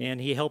 and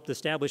he helped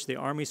establish the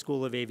Army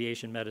School of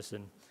Aviation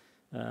Medicine.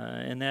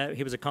 And that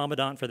he was a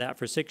commandant for that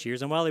for 6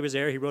 years. And while he was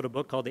there, he wrote a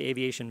book called The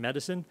Aviation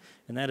Medicine,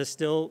 and that is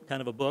still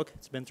kind of a book.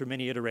 It's been through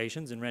many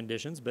iterations and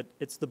renditions, but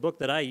it's the book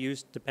that I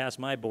used to pass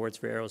my boards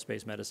for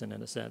aerospace medicine,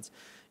 in a sense.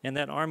 And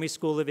that Army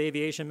School of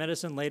Aviation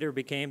Medicine later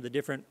became the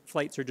different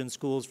flight surgeon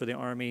schools for the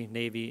Army,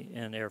 Navy,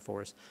 and Air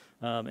Force.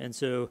 And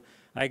so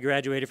I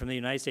graduated from the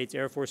United States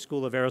Air Force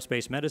School of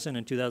Aerospace Medicine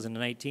in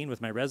 2019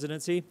 with my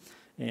residency,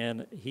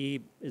 and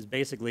he is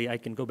basically, I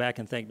can go back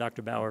and thank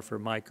Dr. Bauer for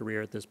my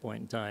career at this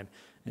point in time.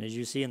 And as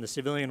you see in the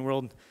civilian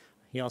world,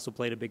 he also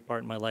played a big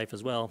part in my life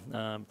as well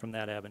from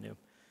that avenue.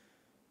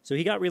 So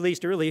he got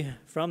released early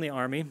from the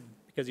Army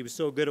because he was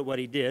so good at what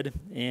he did.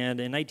 And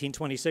in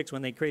 1926,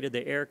 when they created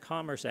the Air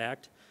Commerce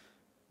Act,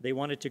 they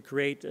wanted to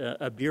create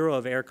a Bureau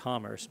of Air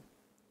Commerce.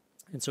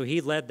 And so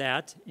he led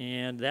that,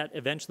 and that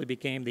eventually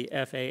became the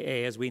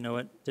FAA as we know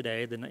it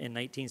today. Then in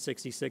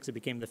 1966, it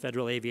became the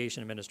Federal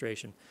Aviation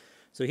Administration.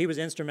 So he was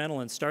instrumental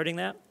in starting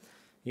that.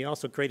 He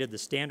also created the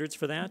standards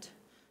for that,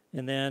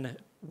 and then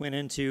went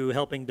into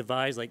helping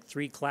devise like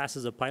 3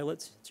 classes of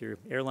pilots. It's your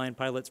airline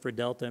pilots for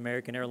Delta,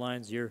 American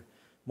Airlines,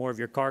 more of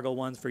your cargo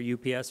ones for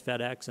UPS,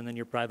 FedEx, and then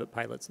your private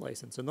pilot's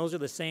license. And those are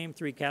the same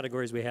 3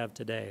 categories we have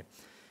today.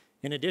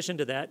 In addition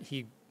to that,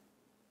 he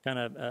kind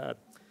of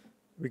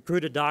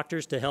recruited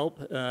doctors to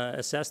help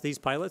assess these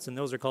pilots, and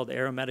those are called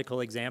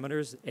aeromedical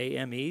examiners,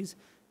 AMEs.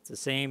 It's the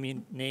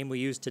same name we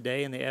use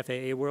today in the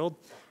FAA world.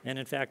 And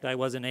in fact, I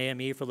was an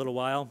AME for a little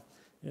while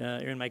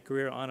in my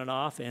career on and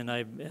off, and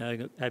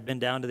I've been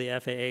down to the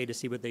FAA to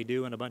see what they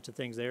do and a bunch of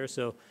things there.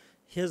 So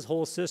his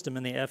whole system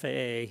in the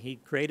FAA, he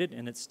created,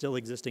 and it's still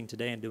existing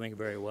today and doing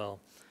very well.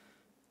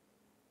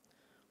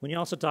 When you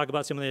also talk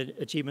about some of the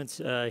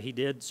achievements he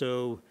did,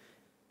 so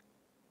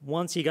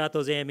once he got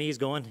those AMEs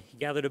going, he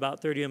gathered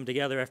about 30 of them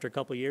together after a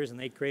couple of years, and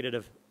they created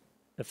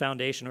a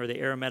foundation, or the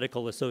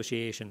Aeromedical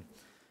Association.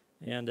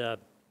 And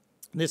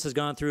This has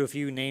gone through a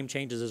few name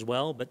changes as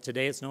well, but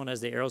today it's known as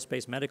the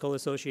Aerospace Medical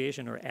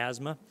Association, or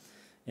ASMA.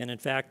 And in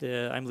fact,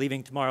 I'm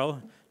leaving tomorrow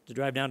to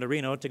drive down to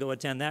Reno to go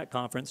attend that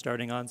conference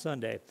starting on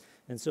Sunday.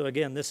 And so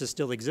again, this is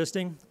still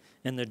existing,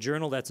 and the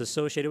journal that's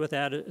associated with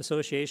that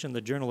association,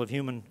 the Journal of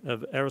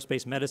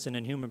Aerospace Medicine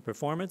and Human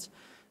Performance,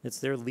 it's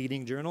their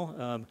leading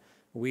journal.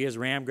 We as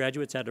RAM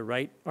graduates had to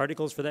write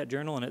articles for that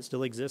journal, and it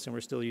still exists, and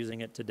we're still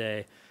using it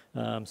today.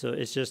 So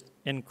it's just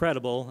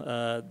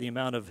incredible, the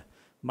amount of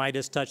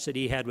Midas touch that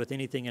he had with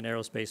anything in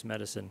aerospace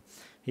medicine.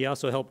 He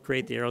also helped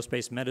create the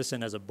aerospace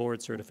medicine as a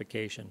board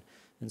certification.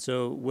 And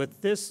so with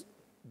this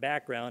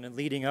background and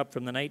leading up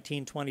from the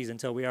 1920s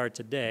until we are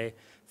today,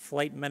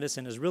 flight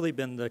medicine has really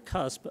been the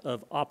cusp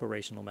of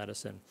operational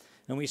medicine.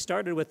 And we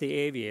started with the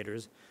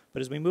aviators,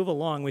 but as we move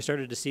along, we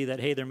started to see that,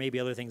 hey, there may be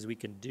other things we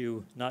can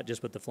do, not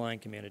just with the flying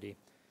community.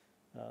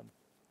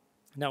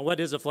 Now, what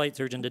is a flight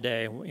surgeon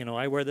today? You know,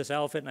 I wear this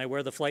outfit and I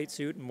wear the flight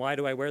suit, and why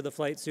do I wear the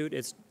flight suit?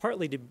 It's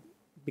partly to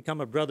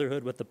become a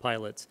brotherhood with the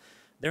pilots.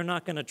 They're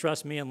not going to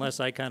trust me unless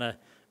I kind of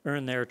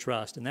earn their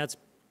trust, and that's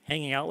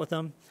hanging out with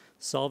them,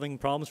 solving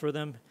problems for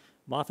them.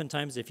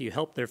 Oftentimes, if you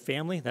help their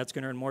family, that's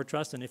going to earn more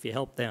trust than if you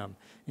help them.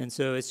 And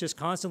so it's just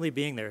constantly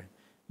being there.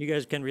 You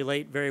guys can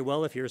relate very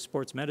well if you're a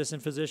sports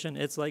medicine physician.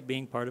 It's like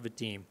being part of a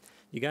team.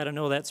 You got to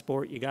know that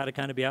sport. You got to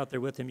kind of be out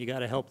there with them. You got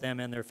to help them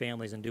and their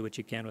families and do what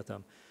you can with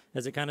them.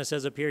 As it kind of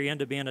says up here, you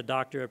end up being a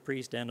doctor, a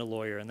priest, and a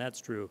lawyer, and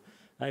that's true.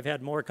 I've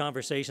had more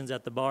conversations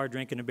at the bar,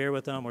 drinking a beer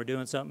with them or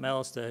doing something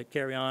else to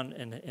carry on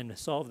and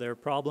solve their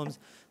problems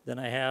than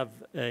I have,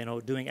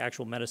 doing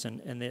actual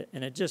medicine. And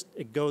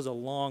it goes a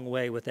long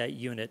way with that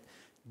unit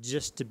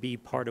just to be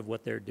part of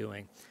what they're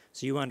doing.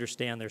 So you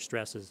understand their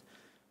stresses.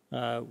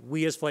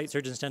 We as flight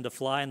surgeons tend to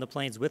fly in the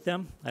planes with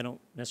them. I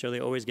don't necessarily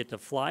always get to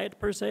fly it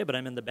per se, but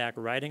I'm in the back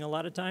riding a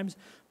lot of times.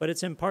 But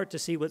it's in part to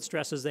see what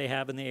stresses they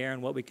have in the air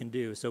and what we can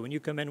do. So when you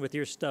come in with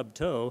your stub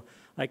toe,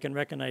 I can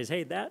recognize,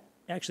 hey, that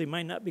actually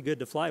might not be good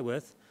to fly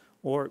with.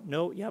 Or,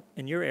 no, yep,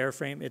 in your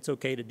airframe, it's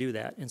okay to do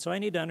that. And so I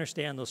need to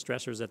understand those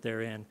stressors that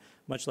they're in,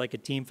 much like a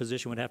team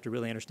physician would have to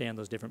really understand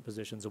those different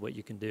positions of what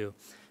you can do.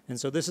 And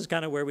so this is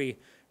kind of where we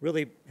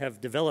really have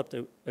developed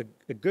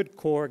a good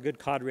core, a good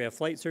cadre of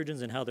flight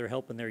surgeons and how they're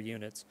helping their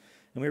units.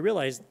 And we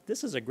realized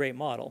this is a great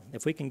model.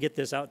 If we can get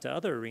this out to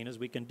other arenas,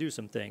 we can do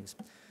some things.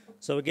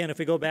 So again, if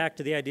we go back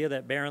to the idea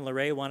that Baron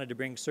LeRae wanted to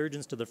bring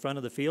surgeons to the front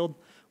of the field,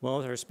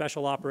 well, our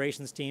special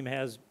operations team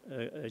has,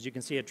 as you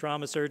can see, a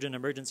trauma surgeon,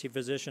 emergency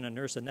physician, a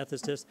nurse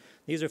anesthetist.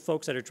 These are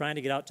folks that are trying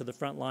to get out to the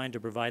front line to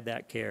provide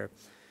that care.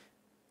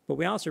 But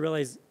we also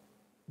realize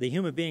the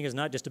human being is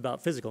not just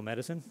about physical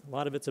medicine. A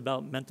lot of it's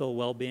about mental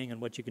well-being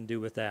and what you can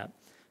do with that.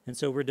 And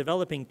so we're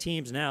developing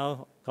teams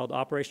now called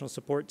operational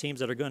support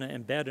teams that are going to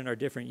embed in our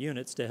different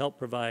units to help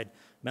provide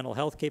mental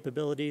health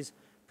capabilities,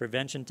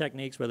 prevention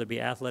techniques, whether it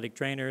be athletic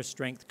trainers,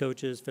 strength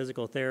coaches,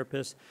 physical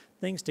therapists,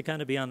 things to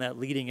kind of be on that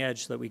leading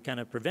edge so that we kind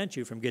of prevent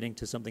you from getting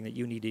to something that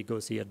you need to go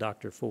see a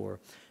doctor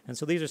for. And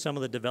so these are some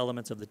of the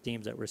developments of the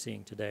teams that we're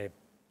seeing today.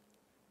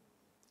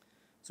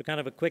 So kind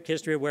of a quick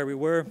history of where we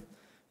were.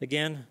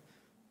 Again,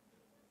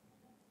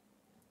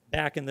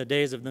 back in the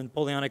days of the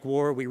Napoleonic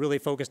War, we really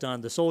focused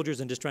on the soldiers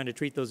and just trying to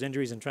treat those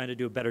injuries and trying to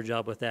do a better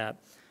job with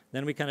that.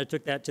 Then we kind of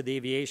took that to the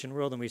aviation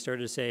world and we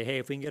started to say, hey,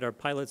 if we can get our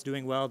pilots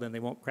doing well, then they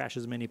won't crash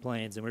as many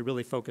planes. And we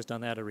really focused on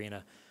that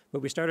arena.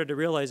 But we started to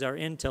realize our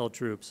intel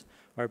troops,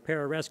 our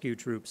pararescue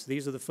troops,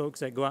 these are the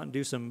folks that go out and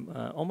do some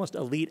almost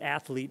elite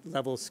athlete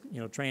level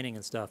training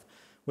and stuff.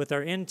 With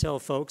our intel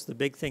folks, the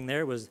big thing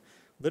there was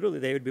literally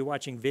they would be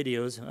watching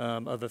videos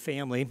of a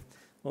family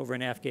over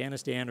in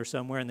Afghanistan or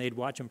somewhere, and they'd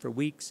watch them for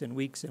weeks and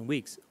weeks and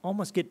weeks,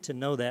 almost get to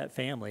know that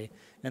family,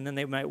 and then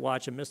they might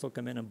watch a missile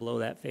come in and blow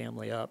that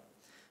family up.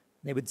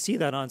 They would see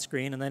that on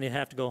screen, and then they'd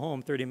have to go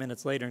home 30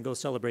 minutes later and go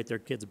celebrate their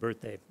kid's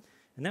birthday.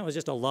 And that was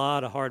just a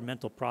lot of hard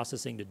mental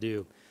processing to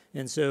do.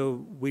 And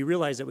so we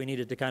realized that we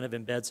needed to kind of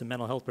embed some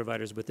mental health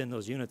providers within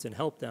those units and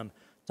help them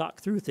talk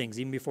through things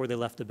even before they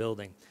left the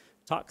building.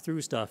 Talk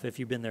through stuff if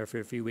you've been there for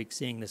a few weeks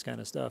seeing this kind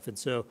of stuff. And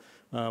so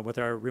with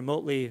our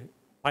remotely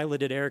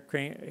piloted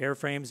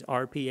airframes,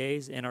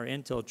 RPAs, and our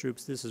intel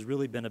troops, this has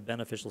really been a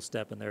beneficial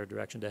step in their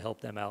direction to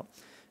help them out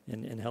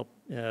and help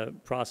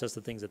process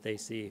the things that they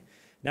see.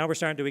 Now we're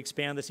starting to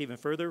expand this even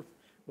further.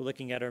 We're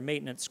looking at our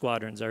maintenance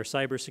squadrons, our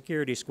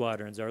cybersecurity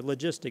squadrons, our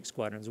logistics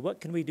squadrons.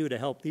 What can we do to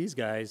help these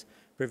guys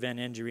prevent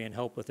injury and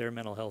help with their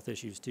mental health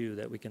issues too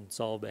that we can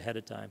solve ahead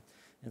of time?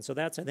 And so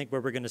that's, I think,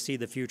 where we're going to see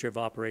the future of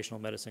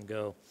operational medicine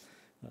go.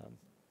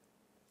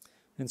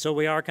 And so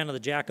we are kind of the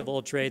jack of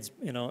all trades,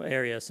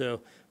 area.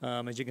 So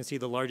as you can see,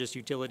 the largest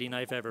utility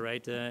knife ever,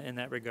 right, in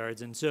that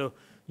regards. And so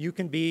you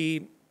can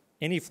be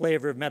any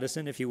flavor of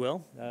medicine, if you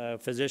will,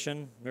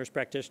 physician, nurse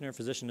practitioner,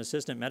 physician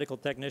assistant, medical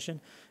technician,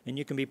 and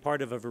you can be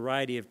part of a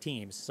variety of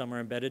teams. Some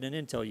are embedded in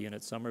intel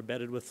units, some are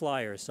embedded with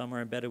flyers, some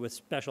are embedded with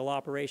special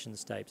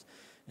operations types.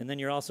 And then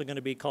you're also going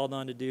to be called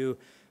on to do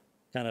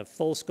kind of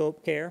full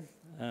scope care.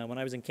 When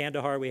I was in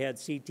Kandahar, we had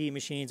CT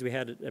machines, we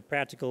had a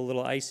practical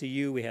little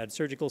ICU, we had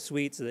surgical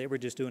suites that they were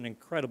just doing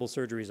incredible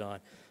surgeries on.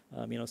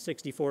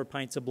 64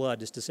 pints of blood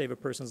just to save a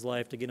person's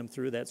life, to get them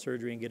through that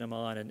surgery and get them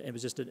on, and it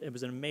was just it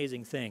was an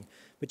amazing thing.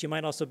 But you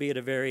might also be at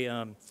a very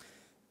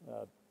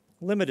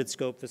limited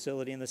scope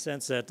facility in the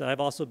sense that I've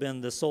also been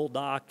the sole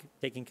doc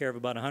taking care of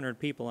about 100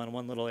 people in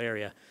one little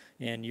area,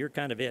 and you're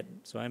kind of it.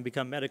 So I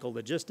become medical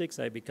logistics,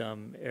 I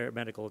become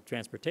medical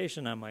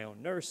transportation, I'm my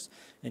own nurse,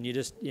 and you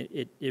just,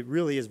 it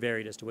really is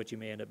varied as to what you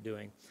may end up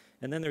doing.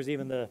 And then there's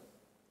even the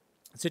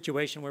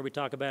situation where we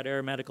talk about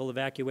aeromedical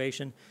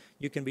evacuation.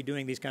 You can be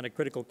doing these kind of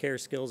critical care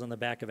skills on the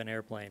back of an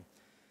airplane.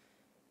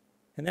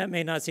 And that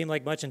may not seem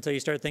like much until you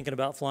start thinking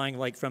about flying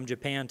like from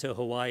Japan to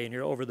Hawaii, and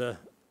you're over the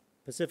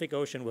Pacific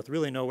Ocean with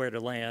really nowhere to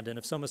land, and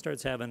if someone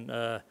starts having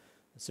a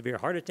severe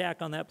heart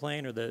attack on that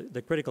plane, or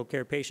the critical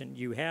care patient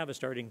you have is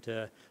starting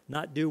to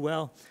not do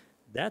well,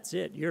 that's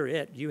it, you're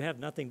it. You have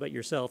nothing but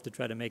yourself to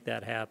try to make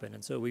that happen.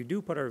 And so we do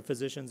put our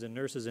physicians and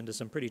nurses into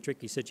some pretty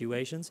tricky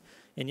situations,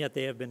 and yet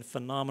they have been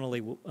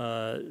phenomenally,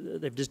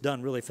 they've just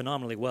done really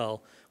phenomenally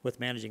well with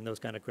managing those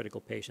kind of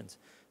critical patients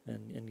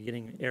and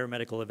getting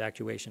aeromedical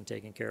evacuation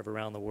taken care of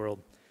around the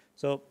world.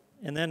 So,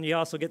 and then you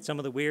also get some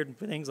of the weird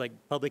things like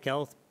public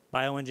health,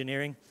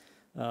 bioengineering.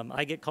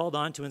 I get called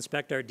on to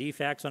inspect our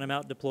DFACs when I'm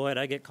out deployed.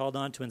 I get called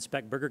on to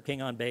inspect Burger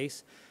King on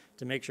base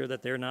to make sure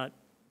that they're not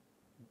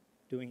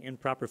doing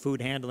improper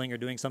food handling or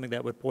doing something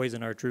that would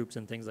poison our troops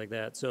and things like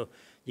that. So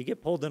you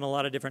get pulled in a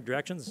lot of different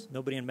directions.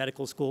 Nobody in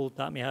medical school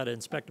taught me how to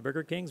inspect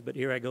Burger Kings, but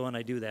here I go and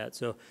I do that.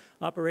 So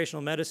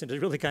operational medicine is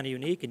really kind of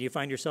unique, and you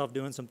find yourself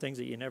doing some things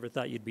that you never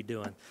thought you'd be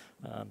doing.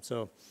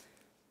 So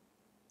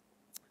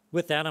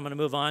with that, I'm going to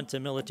move on to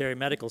military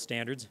medical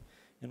standards.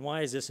 And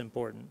why is this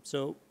important?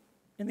 So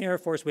in the Air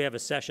Force, we have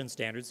accession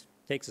standards.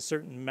 It takes a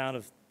certain amount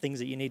of things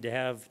that you need to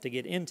have to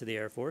get into the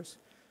Air Force.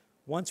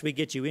 Once we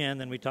get you in,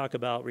 then we talk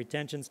about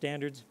retention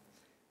standards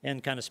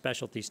and kind of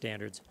specialty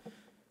standards.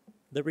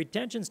 The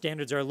retention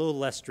standards are a little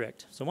less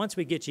strict. So once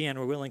we get you in,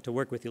 we're willing to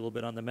work with you a little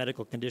bit on the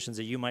medical conditions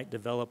that you might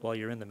develop while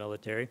you're in the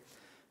military.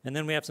 And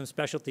then we have some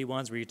specialty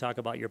ones where you talk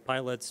about your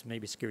pilots,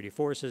 maybe security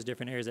forces,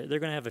 different areas. They're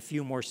going to have a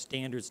few more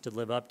standards to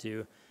live up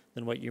to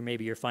than what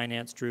maybe your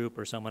finance troop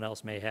or someone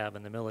else may have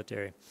in the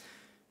military.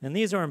 And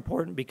these are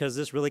important because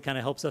this really kind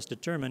of helps us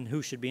determine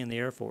who should be in the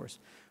Air Force.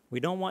 We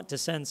don't want to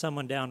send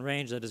someone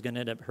downrange that is going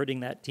to end up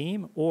hurting that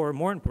team, or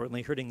more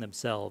importantly, hurting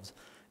themselves.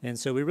 And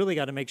so we really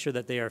got to make sure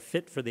that they are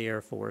fit for the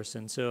Air Force.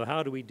 And so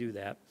how do we do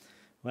that?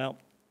 Well,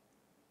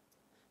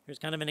 here's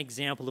kind of an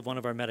example of one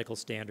of our medical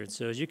standards.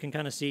 So as you can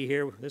kind of see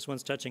here, this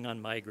one's touching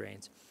on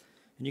migraines.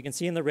 And you can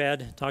see in the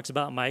red, it talks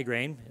about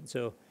migraine. And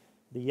so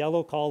the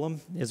yellow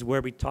column is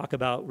where we talk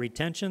about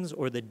retentions,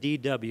 or the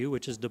DW,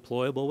 which is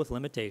deployable with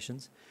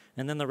limitations.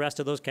 And then the rest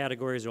of those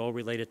categories are all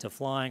related to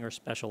flying or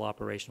special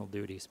operational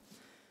duties.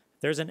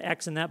 If there's an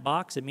X in that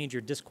box, it means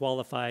you're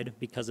disqualified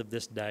because of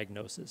this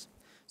diagnosis.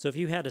 So if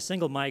you had a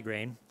single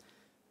migraine,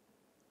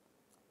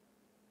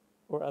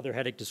 or other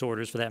headache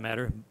disorders for that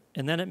matter,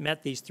 and then it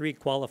met these three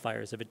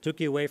qualifiers, if it took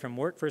you away from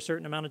work for a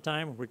certain amount of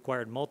time,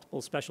 required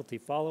multiple specialty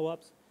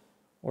follow-ups,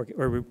 or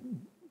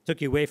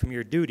took you away from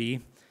your duty,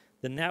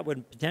 then that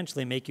would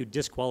potentially make you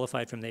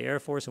disqualified from the Air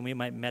Force, and we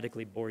might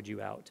medically board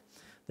you out.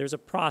 There's a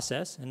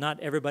process, and not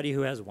everybody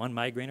who has one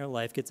migraine in their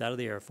life gets out of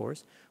the Air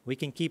Force. We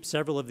can keep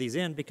several of these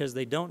in because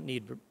they don't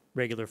need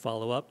regular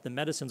follow-up. The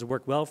medicines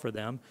work well for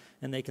them,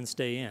 and they can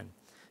stay in.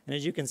 And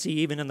as you can see,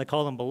 even in the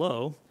column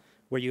below,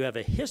 where you have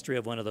a history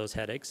of one of those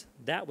headaches,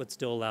 that would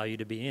still allow you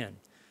to be in.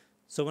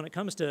 So when it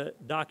comes to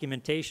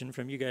documentation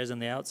from you guys in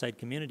the outside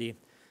community,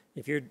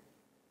 if you're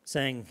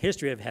saying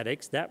history of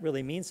headaches, that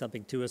really means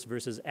something to us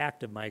versus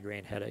active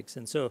migraine headaches.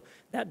 And so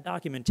that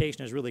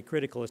documentation is really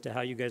critical as to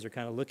how you guys are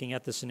kind of looking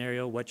at the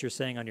scenario, what you're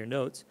saying on your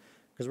notes,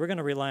 because we're going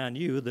to rely on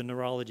you, the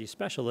neurology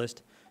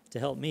specialist, to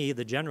help me,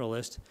 the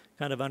generalist,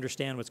 kind of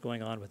understand what's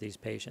going on with these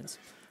patients.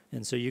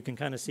 And so you can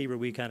kind of see where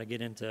we kind of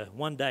get into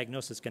one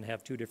diagnosis can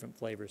have two different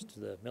flavors to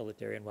the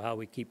military and how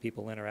we keep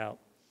people in or out.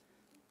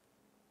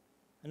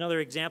 Another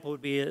example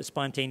would be a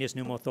spontaneous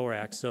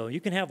pneumothorax. So you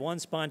can have one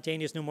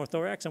spontaneous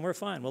pneumothorax and we're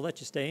fine. We'll let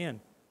you stay in.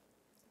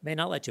 May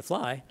not let you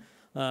fly,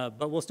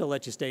 but we'll still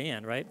let you stay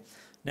in, right?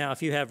 Now,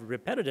 if you have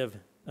repetitive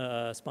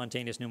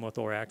spontaneous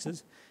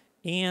pneumothoraxes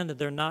and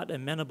they're not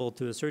amenable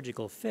to a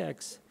surgical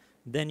fix,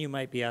 then you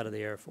might be out of the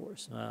Air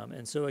Force.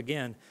 And so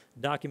again,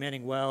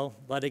 documenting well,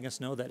 letting us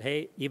know that,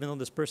 hey, even though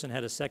this person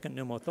had a second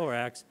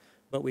pneumothorax,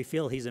 but we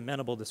feel he's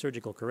amenable to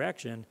surgical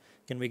correction,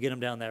 can we get him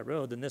down that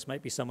road? Then this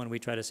might be someone we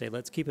try to say,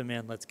 let's keep him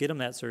in, let's get him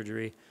that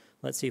surgery,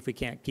 let's see if we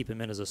can't keep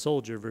him in as a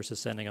soldier versus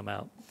sending him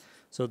out.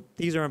 So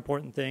these are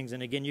important things.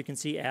 And again, you can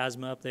see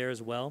asthma up there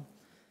as well.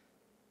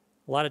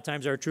 A lot of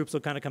times our troops will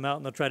kind of come out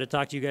and they'll try to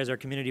talk to you guys, our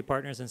community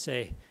partners, and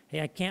say,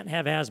 hey, I can't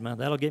have asthma.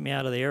 That'll get me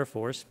out of the Air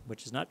Force,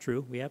 which is not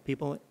true. We have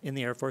people in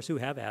the Air Force who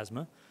have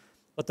asthma.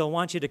 But they'll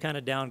want you to kind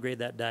of downgrade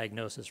that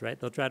diagnosis, right?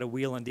 They'll try to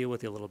wheel and deal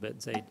with you a little bit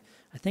and say,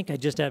 I think I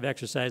just have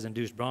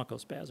exercise-induced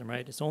bronchospasm,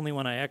 right? It's only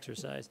when I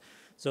exercise.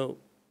 So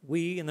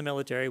we in the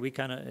military, we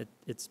kind of,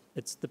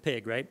 it's the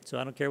pig, right? So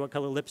I don't care what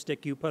color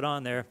lipstick you put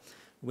on there.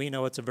 We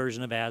know it's a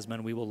version of asthma,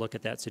 and we will look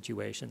at that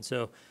situation.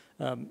 So,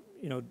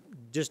 you know,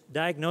 just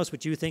diagnose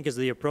what you think is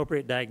the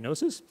appropriate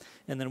diagnosis,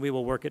 and then we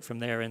will work it from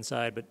there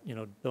inside. But, you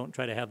know, don't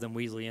try to have them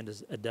weaselly into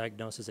a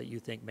diagnosis that you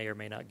think may or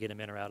may not get them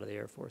in or out of the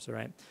Air Force, all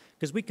right?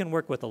 Because we can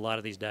work with a lot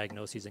of these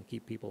diagnoses and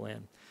keep people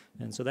in.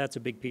 And so that's a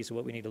big piece of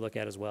what we need to look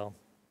at as well.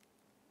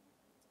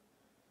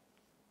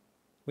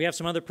 We have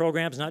some other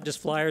programs, not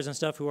just flyers and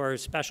stuff, who are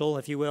special,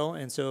 if you will.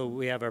 And so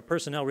we have our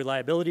personnel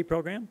reliability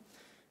program,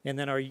 and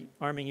then our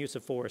arming use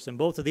of force. And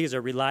both of these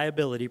are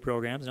reliability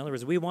programs. In other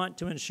words, we want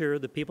to ensure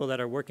the people that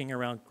are working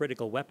around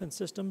critical weapon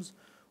systems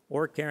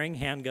or carrying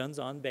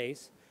handguns on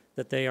base,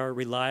 that they are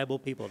reliable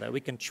people, that we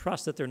can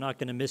trust that they're not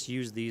going to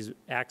misuse these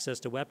access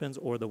to weapons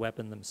or the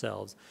weapon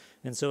themselves.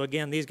 And so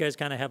again, these guys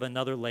kind of have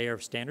another layer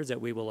of standards that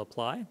we will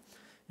apply.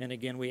 And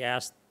again, we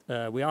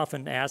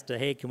often ask,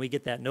 hey, can we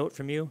get that note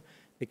from you?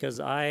 Because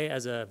I,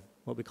 as a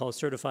what we call a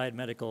certified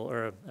medical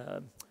or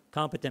a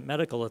competent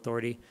medical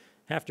authority,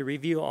 have to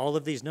review all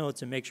of these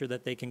notes and make sure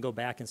that they can go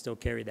back and still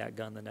carry that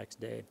gun the next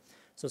day.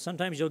 So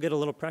sometimes you'll get a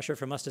little pressure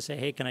from us to say,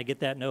 hey, can I get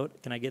that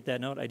note? Can I get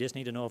that note? I just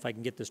need to know if I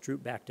can get this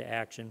troop back to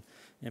action.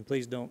 And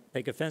please don't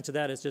take offense to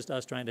that. It's just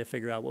us trying to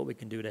figure out what we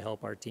can do to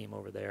help our team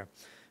over there.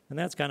 And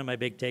that's kind of my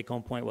big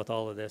take-home point with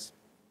all of this.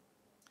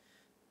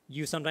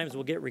 You sometimes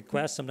will get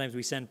requests. Sometimes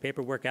we send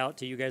paperwork out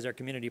to you guys, our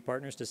community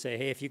partners, to say,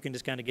 hey, if you can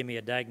just kind of give me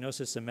a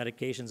diagnosis, some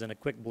medications, and a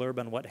quick blurb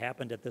on what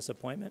happened at this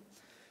appointment,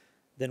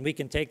 then we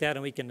can take that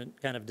and we can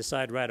kind of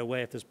decide right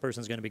away if this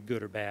person's going to be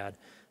good or bad.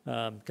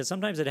 Because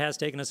sometimes it has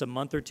taken us a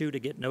month or two to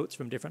get notes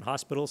from different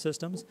hospital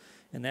systems,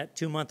 and that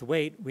 2-month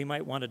wait, we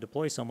might want to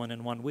deploy someone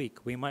in 1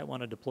 week. We might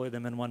want to deploy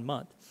them in 1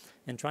 month.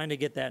 And trying to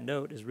get that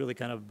note is really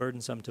kind of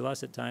burdensome to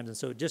us at times. And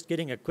so just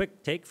getting a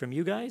quick take from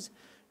you guys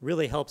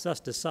really helps us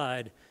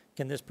decide,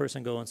 can this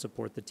person go and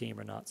support the team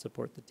or not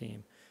support the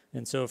team?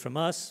 And so from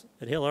us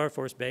at Hill Air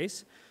Force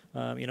Base,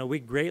 you know, we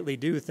greatly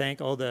do thank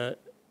all the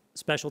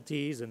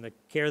specialties and the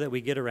care that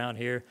we get around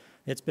here.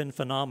 It's been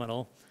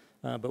phenomenal.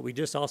 But we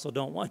just also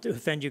don't want to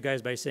offend you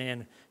guys by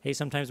saying, hey,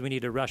 sometimes we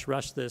need to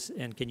rush this,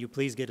 and can you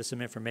please get us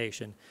some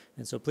information?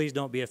 And so please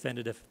don't be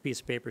offended if a piece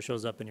of paper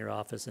shows up in your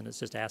office and it's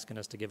just asking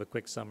us to give a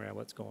quick summary of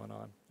what's going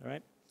on, all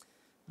right?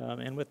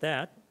 And with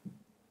that,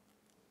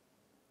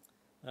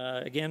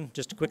 again,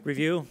 just a quick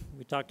review.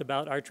 We talked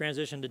about our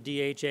transition to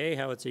DHA,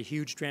 how it's a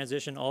huge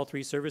transition. All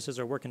 3 services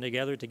are working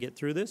together to get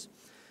through this.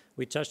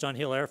 We touched on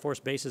Hill Air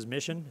Force Base's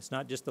mission. It's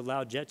not just the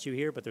loud jets you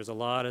hear, but there's a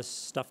lot of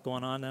stuff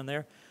going on down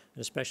there,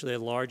 especially a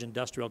large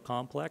industrial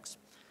complex.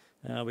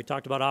 We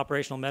talked about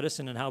operational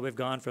medicine and how we've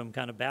gone from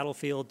kind of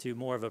battlefield to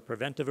more of a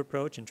preventive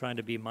approach and trying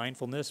to be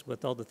mindfulness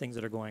with all the things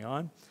that are going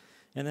on.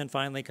 And then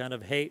finally kind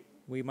of, hey,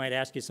 we might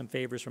ask you some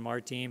favors from our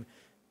team,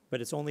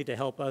 but it's only to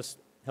help us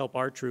help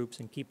our troops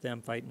and keep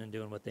them fighting and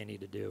doing what they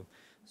need to do.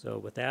 So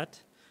with that,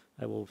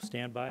 I will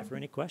stand by for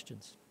any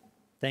questions.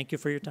 Thank you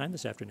for your time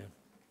this afternoon.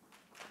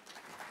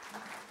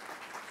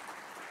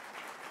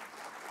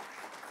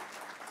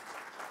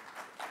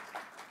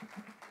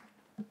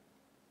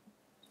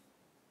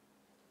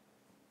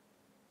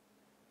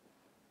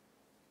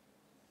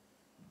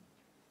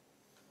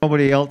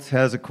 Nobody else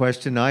has a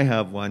question. I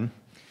have one.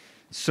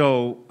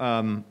 So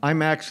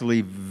I'm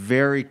actually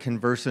very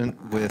conversant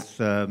with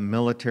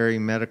military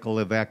medical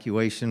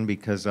evacuation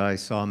because I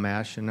saw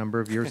MASH a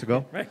number of years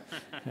ago. Right.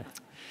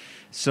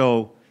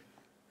 So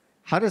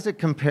how does it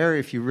compare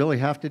if you really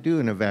have to do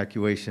an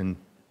evacuation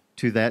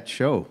to that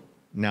show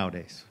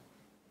nowadays?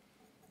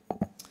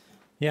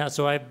 Yeah,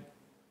 so I've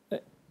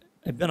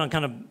been on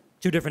kind of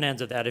 2 different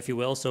ends of that, if you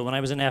will. So when I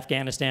was in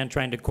Afghanistan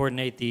trying to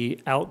coordinate the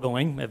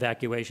outgoing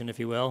evacuation, if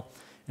you will,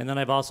 and then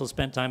I've also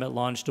spent time at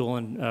Landstuhl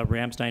in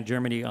Ramstein,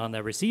 Germany on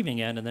the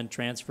receiving end and then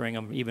transferring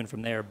them even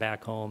from there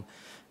back home.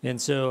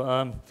 And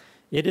so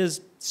it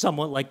is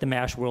somewhat like the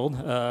MASH world.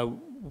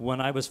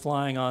 When I was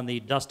flying on the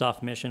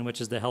Dust-Off mission,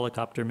 which is the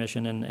helicopter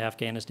mission in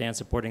Afghanistan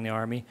supporting the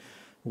Army,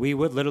 we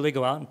would literally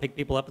go out and pick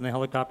people up in the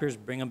helicopters,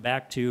 bring them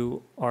back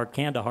to our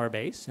Kandahar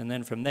base, and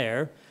then from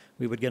there,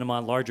 we would get them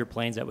on larger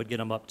planes that would get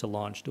them up to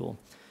Landstuhl.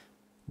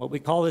 What we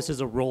call this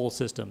is a roll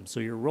system. So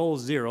your roll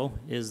 0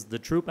 is the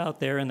troop out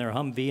there in their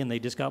Humvee and they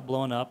just got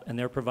blown up and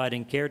they're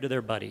providing care to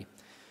their buddy.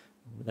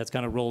 That's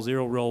kind of roll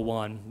 0, roll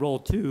 1. Roll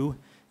 2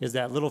 is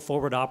that little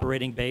forward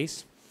operating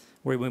base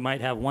where we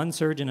might have 1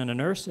 surgeon and a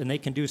nurse and they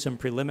can do some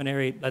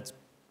preliminary, let's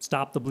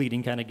stop the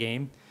bleeding kind of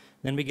game.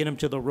 Then we get them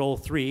to the roll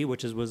 3,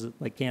 which was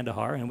like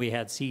Kandahar, and we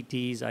had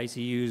CTs,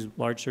 ICUs,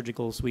 large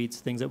surgical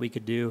suites, things that we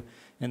could do.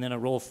 And then a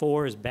roll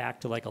 4 is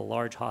back to like a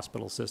large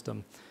hospital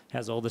system,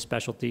 has all the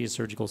specialties,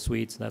 surgical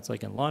suites, that's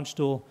like in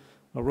Landstuhl.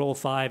 A roll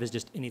 5 is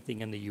just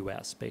anything in the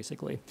U.S.,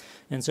 basically.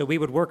 And so we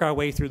would work our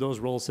way through those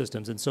roll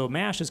systems. And so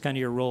MASH is kind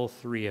of your roll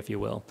 3, if you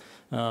will.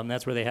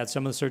 That's where they had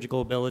some of the surgical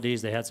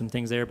abilities. They had some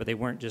things there, but they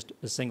weren't just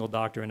a single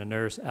doctor and a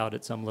nurse out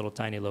at some little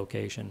tiny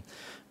location.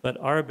 But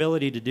our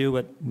ability to do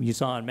what you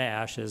saw in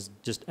MASH has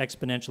just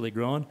exponentially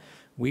grown.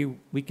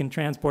 We can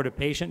transport a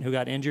patient who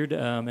got injured in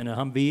a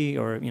Humvee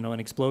or an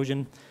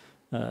explosion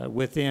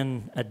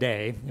within a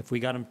day, if we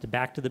got them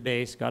back to the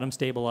base, got them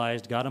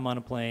stabilized, got them on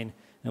a plane,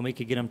 and we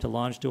could get them to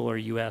launch dual or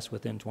US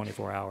within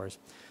 24 hours.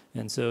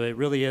 And so it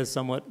really is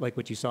somewhat like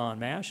what you saw on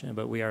MASH,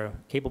 but we are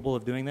capable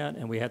of doing that,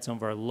 and we had some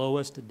of our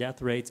lowest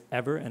death rates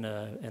ever in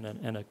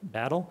a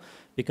battle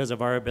because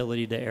of our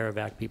ability to air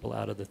evac people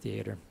out of the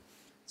theater.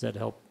 Does that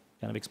help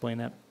kind of explain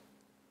that?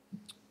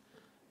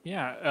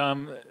 Yeah,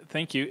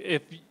 thank you.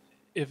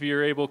 If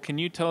you're able, can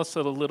you tell us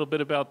a little bit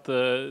about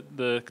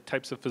the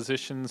types of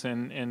physicians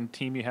and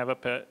team you have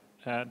up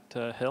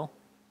at Hill?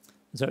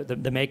 So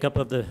the makeup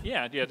of the...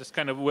 Yeah, just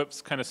kind of what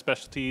kind of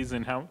specialties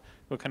and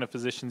what kind of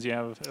physicians you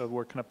have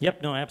working up there?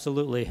 Yep, no,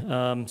 absolutely.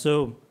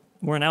 So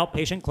we're an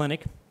outpatient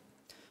clinic.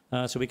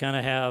 So we kind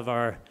of have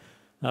our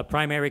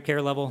primary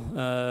care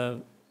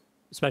level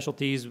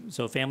specialties,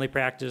 so family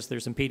practice,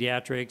 there's some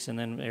pediatrics, and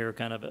then we're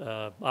kind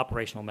of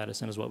operational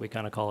medicine is what we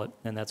kind of call it,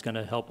 and that's going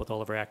to help with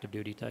all of our active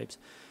duty types.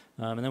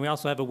 And then we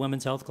also have a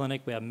women's health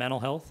clinic, we have mental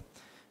health,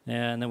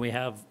 and then we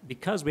have,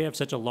 because we have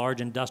such a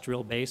large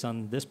industrial base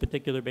on this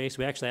particular base,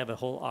 we actually have a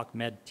whole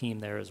OCMed team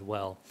there as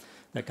well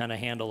that kind of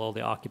handle all the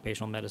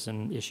occupational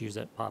medicine issues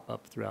that pop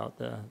up throughout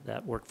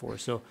that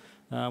workforce. So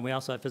we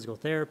also have physical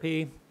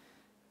therapy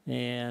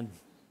and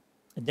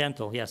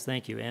dental, yes,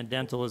 thank you. And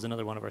dental is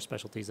another one of our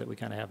specialties that we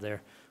kind of have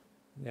there.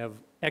 We have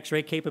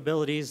x-ray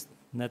capabilities,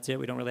 and that's it.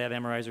 We don't really have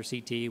MRIs or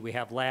CT. We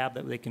have lab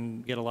that they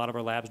can get a lot of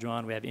our labs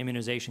drawn. We have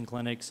immunization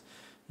clinics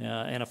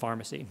and a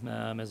pharmacy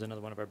is another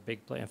one of our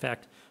big play. In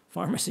fact,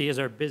 pharmacy is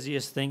our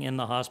busiest thing in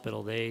the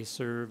hospital. They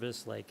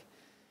service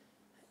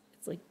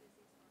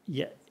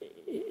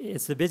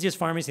it's the busiest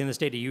pharmacy in the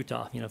state of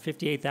Utah.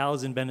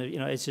 58,000,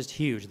 it's just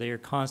huge. They are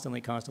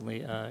constantly,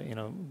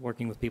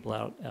 working with people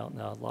out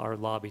in our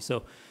lobby.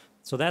 So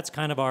that's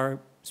kind of our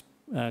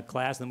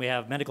class. Then we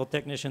have medical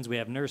technicians, we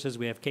have nurses,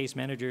 we have case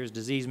managers,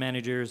 disease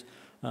managers,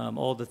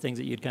 all the things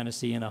that you'd kind of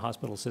see in a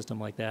hospital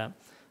system like that.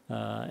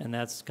 And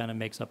that's kind of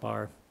makes up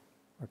our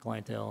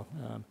clientele.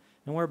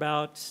 And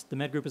the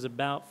med group is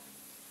about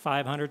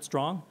 500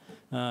 strong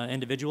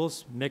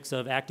individuals, mix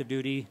of active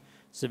duty,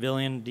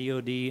 civilian,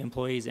 DOD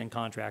employees, and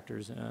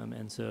contractors.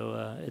 And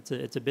so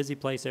it's a busy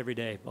place every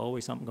day,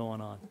 always something going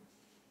on.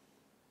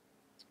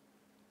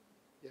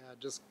 Yeah,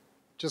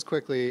 just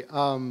quickly.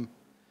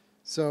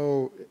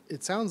 So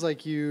it sounds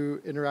like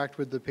you interact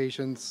with the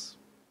patients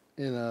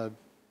in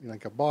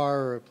like a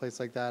bar or a place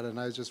like that, and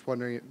I was just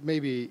wondering, it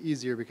may be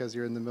easier because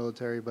you're in the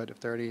military, but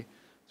if there are any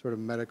sort of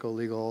medical,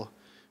 legal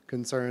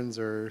concerns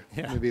or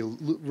maybe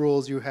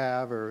rules you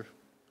have or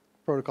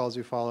protocols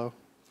you follow.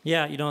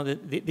 Yeah,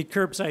 the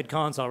curbside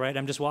console, right?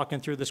 I'm just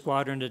walking through the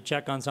squadron to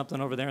check on something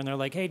over there, and they're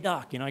like, hey,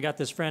 doc, I got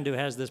this friend who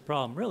has this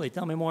problem. Really?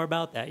 Tell me more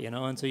about that,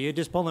 And so you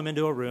just pull them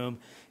into a room,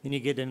 and you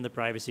get into the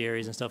privacy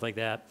areas and stuff like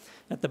that.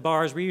 At the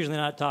bars, we're usually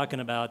not talking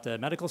about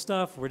medical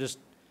stuff.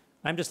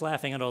 I'm just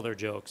laughing at all their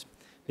jokes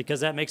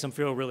because that makes them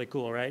feel really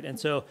cool, right? And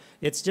so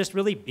it's just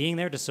really being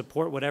there to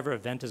support whatever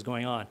event is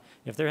going on.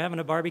 If they're having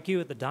a barbecue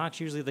at the docks,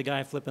 usually the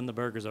guy flipping the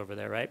burgers over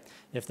there, right?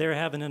 If they're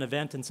having an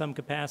event in some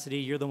capacity,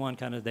 you're the one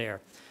kind of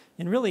there.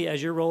 And really,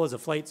 as your role as a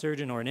flight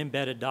surgeon or an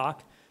embedded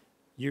doc,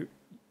 you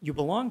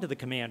belong to the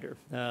commander.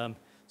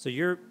 So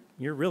you're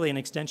really an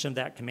extension of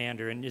that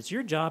commander, and it's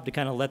your job to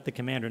kind of let the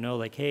commander know,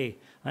 like, hey,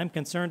 I'm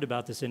concerned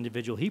about this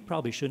individual. He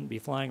probably shouldn't be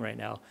flying right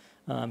now.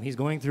 He's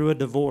going through a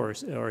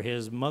divorce, or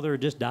his mother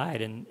just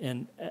died,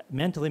 and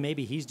mentally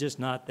maybe he's just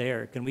not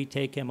there. Can we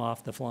take him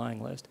off the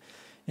flying list?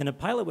 And a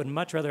pilot would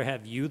much rather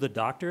have you, the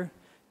doctor,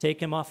 take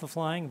him off of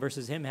flying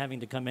versus him having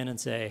to come in and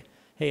say,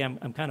 hey,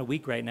 I'm kind of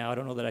weak right now. I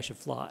don't know that I should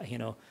fly.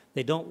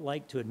 They don't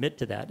like to admit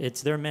to that.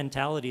 It's their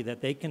mentality that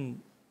they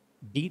can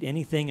beat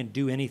anything and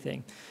do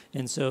anything.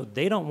 And so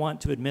they don't want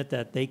to admit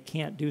that they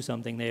can't do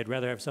something. They'd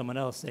rather have someone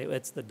else say,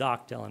 it's the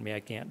doc telling me I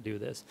can't do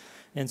this.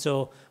 And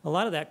so a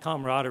lot of that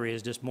camaraderie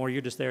is just more,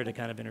 you're just there to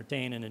kind of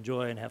entertain and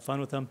enjoy and have fun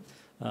with them.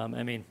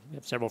 We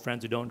have several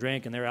friends who don't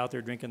drink, and they're out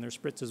there drinking their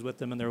spritzes with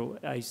them and their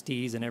iced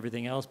teas and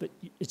everything else. But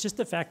it's just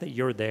the fact that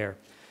you're there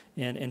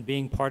and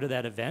being part of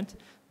that event,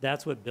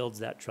 that's what builds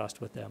that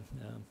trust with them.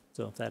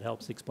 So if that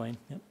helps explain.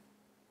 Yep.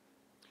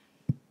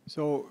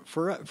 So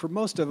for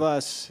most of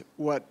us,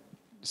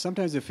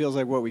 sometimes it feels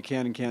like what we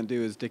can and can't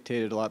do is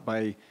dictated a lot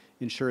by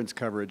insurance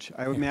coverage.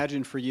 I would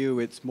imagine for you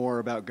it's more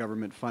about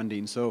government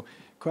funding. So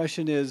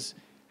question is,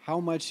 how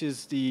much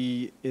is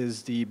the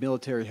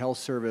military health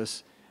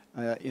service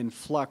in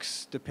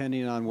flux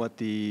depending on what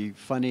the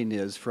funding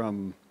is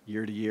from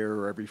year to year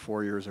or every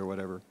 4 years or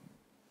whatever?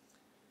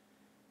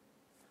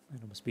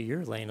 It must be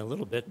your lane a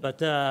little bit,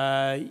 but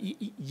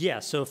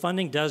yes, so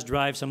funding does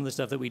drive some of the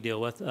stuff that we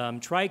deal with.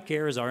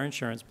 TRICARE is our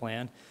insurance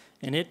plan,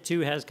 and it too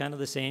has kind of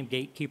the same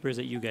gatekeepers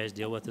that you guys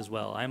deal with as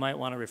well. I might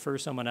want to refer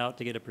someone out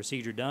to get a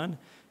procedure done,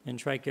 and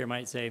TRICARE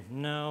might say,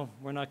 no,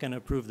 we're not going to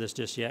approve this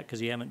just yet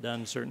because you haven't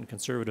done certain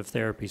conservative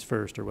therapies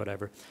first or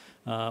whatever.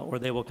 Or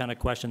they will kind of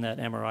question that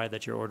MRI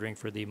that you're ordering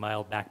for the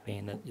mild back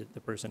pain that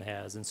the person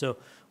has. And so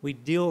we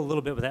deal a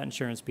little bit with that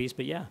insurance piece,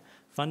 but yeah,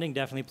 funding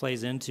definitely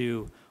plays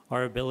into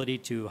our ability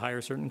to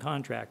hire certain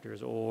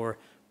contractors or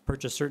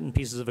purchase certain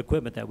pieces of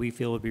equipment that we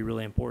feel would be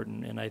really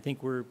important. And I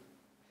think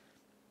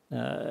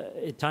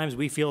At times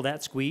we feel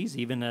that squeeze,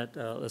 even at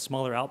a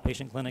smaller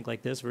outpatient clinic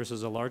like this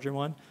versus a larger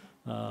one.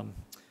 I don't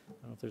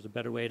know if there's a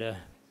better way to,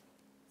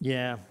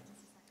 yeah.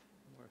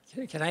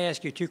 Can I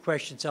ask you two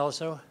questions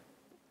also?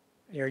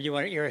 Or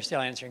you're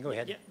still answering? Go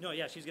ahead. Yeah, no,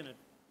 yeah, she's going to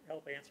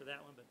help answer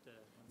that one, but.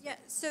 Yeah,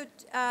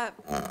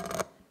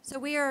 so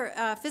we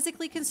are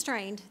physically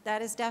constrained.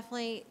 That is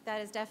definitely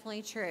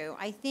true.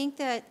 I think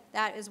that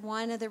is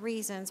one of the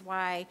reasons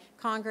why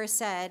Congress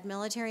said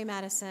military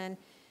medicine,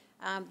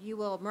 you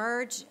will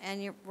merge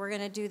and we're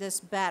going to do this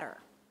better.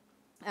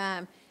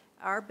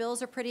 Our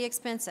bills are pretty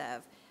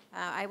expensive.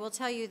 I will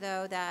tell you,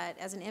 though, that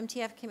as an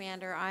MTF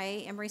commander,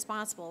 I am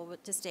responsible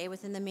to stay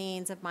within the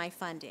means of my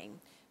funding.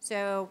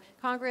 So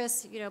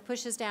Congress,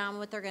 pushes down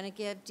what they're going to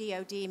give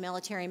DOD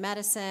military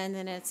medicine,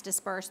 and it's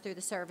dispersed through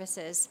the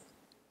services.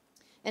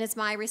 And it's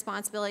my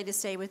responsibility to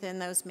stay within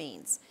those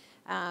means.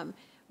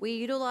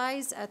 We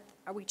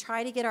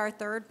try to get our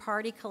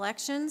third-party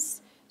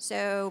collections.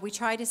 So we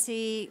try to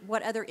see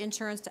what other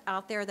insurance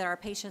out there that our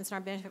patients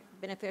and our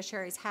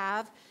beneficiaries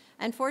have.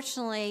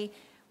 Unfortunately,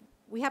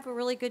 we have a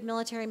really good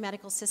military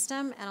medical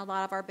system, and a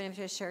lot of our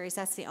beneficiaries,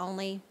 that's the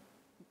only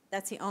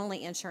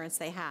insurance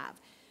they have.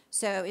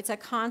 So it's a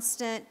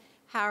constant,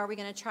 how are we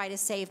going to try to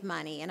save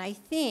money? And I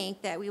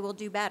think that we will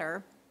do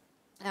better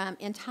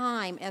in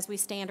time as we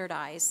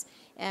standardize,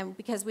 and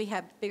because we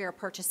have bigger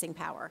purchasing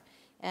power.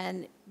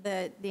 And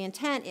the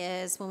intent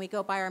is when we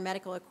go buy our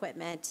medical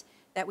equipment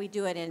that we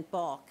do it in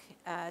bulk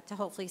to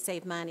hopefully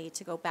save money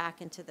to go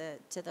back into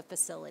the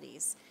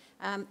facilities.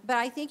 But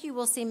I think you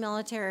will see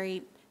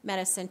military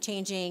medicine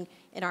changing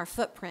in our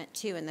footprint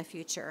too in the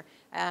future.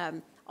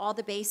 All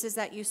the bases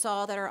that you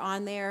saw that are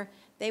on there,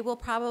 they will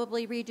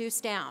probably reduce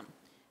down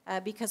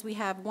because we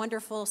have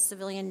wonderful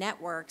civilian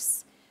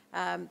networks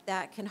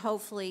that can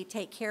hopefully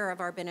take care of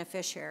our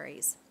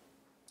beneficiaries.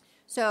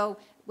 So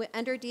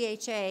under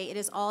DHA, it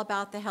is all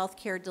about the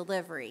healthcare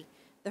delivery.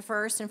 The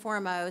first and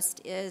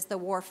foremost is the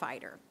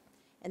warfighter.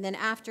 And then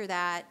after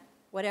that,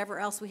 whatever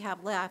else we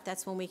have left,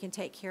 that's when we can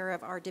take care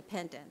of our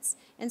dependents.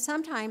 And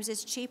sometimes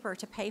it's cheaper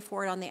to pay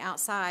for it on the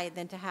outside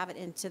than to have it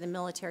into the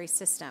military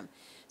system.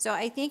 So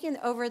I think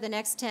over the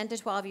next 10 to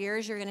 12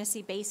 years, you're going to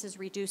see bases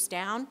reduce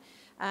down.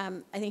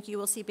 I think you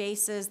will see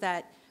bases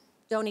that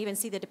don't even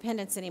see the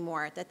dependents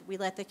anymore, that we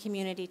let the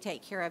community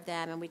take care of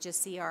them and we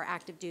just see our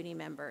active duty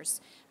members.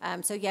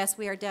 So yes,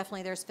 we are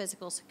definitely, there's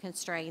physical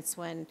constraints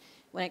when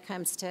it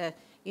comes to,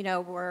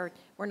 we're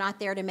not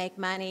there to make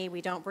money,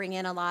 we don't bring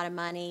in a lot of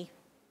money,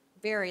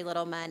 very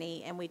little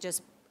money, and we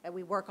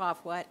work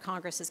off what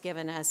Congress has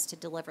given us to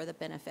deliver the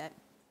benefit.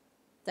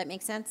 Does that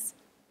make sense?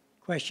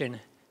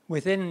 Question.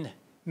 Within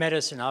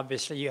medicine,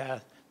 obviously,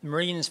 the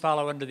Marines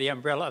follow under the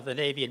umbrella of the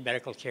Navy in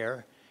medical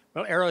care.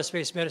 Will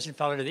aerospace medicine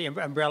fall under the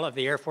umbrella of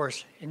the Air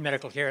Force in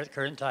medical care at the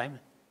current time?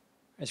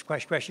 That's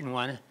question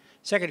one.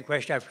 Second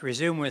question, I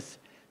presume with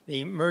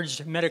the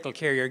merged medical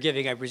care you're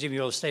giving, I presume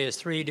you'll stay as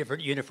 3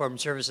 different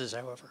uniformed services,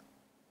 however.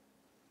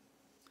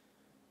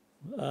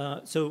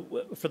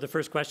 So for the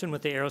first question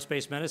with the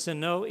aerospace medicine,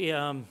 no,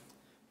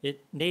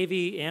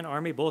 Navy and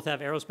Army both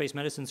have aerospace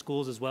medicine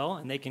schools as well,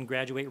 and they can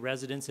graduate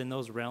residents in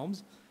those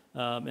realms.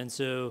 And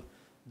so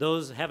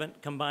those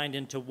haven't combined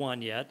into one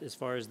yet as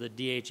far as the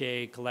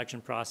DHA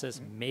collection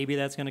process. Maybe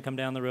that's going to come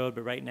down the road,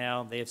 but right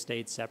now they have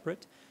stayed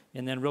separate.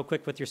 And then real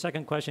quick with your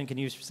second question, can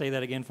you say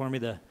that again for me?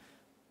 The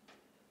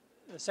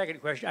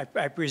second question,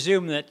 I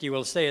presume that you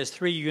will stay as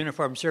 3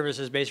 uniformed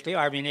services, basically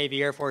Army,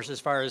 Navy, Air Force, as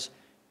far as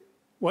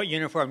what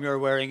uniform you're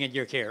wearing in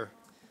your care.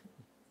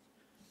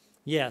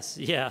 Yes,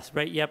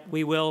 right, yep,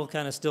 we will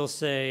kind of still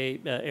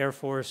say Air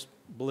Force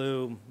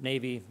blue,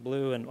 Navy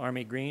blue, and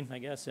Army green, I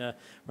guess.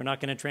 We're not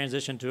going to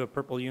transition to a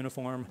purple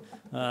uniform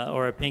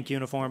or a pink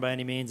uniform by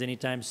any means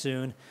anytime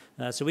soon.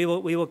 So we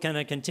will kind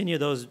of continue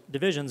those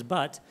divisions,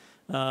 but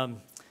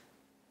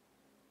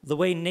the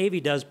way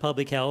Navy does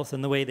public health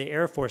and the way the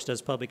Air Force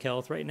does public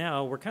health right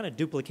now, we're kind of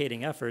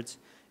duplicating efforts,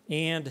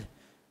 and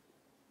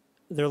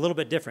they're a little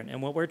bit different. And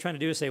what we're trying to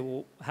do is say,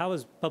 well, how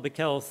is public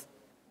health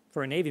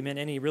for a Navyman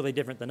any really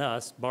different than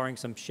us, barring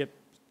some ship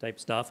type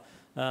stuff?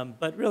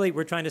 But really,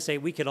 we're trying to say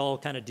we could all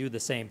kind of do the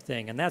same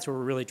thing, and that's what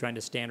we're really trying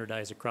to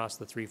standardize across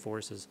the 3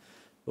 forces.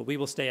 But we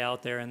will stay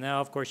out there, and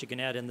now, of course, you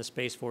can add in the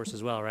Space Force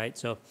as well, right?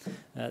 So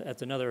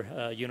that's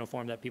another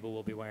uniform that people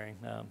will be wearing.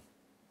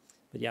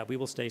 But yeah, we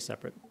will stay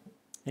separate.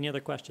 Any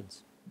other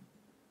questions?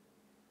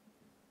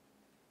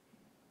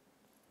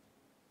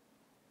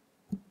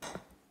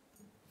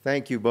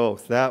 Thank you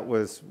both. That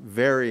was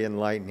very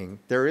enlightening.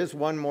 There is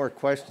one more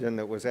question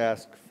that was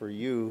asked for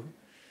you,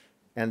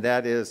 and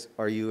that is,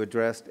 are you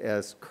addressed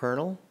as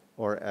colonel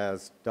or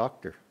as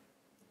doctor?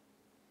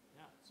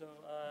 Yeah, so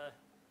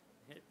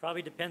it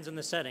probably depends on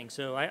the setting.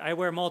 So I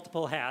wear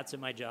multiple hats at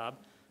my job.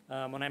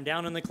 When I'm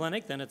down in the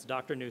clinic, then it's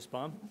Dr.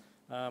 Nussbaum.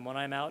 When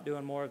I'm out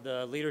doing more of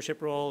the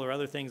leadership role or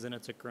other things, then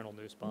it's a Colonel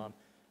Nussbaum.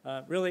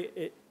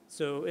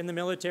 So in the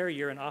military,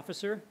 you're an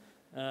officer,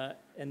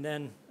 and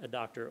then a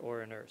doctor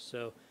or a nurse.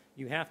 So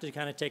you have to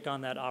kind of take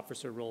on that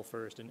officer role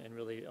first and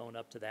really own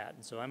up to that.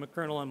 And so I'm a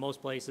colonel in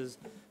most places,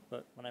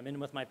 but when I'm in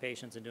with my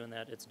patients and doing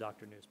that, it's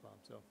Dr. Nussbaum.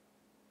 So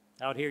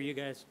out here, you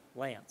guys,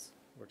 Lance,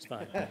 works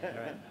fine. All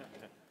right.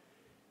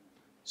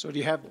 So do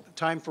you have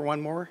time for one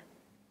more?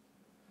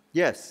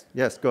 Yes,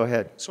 yes, go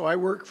ahead. So I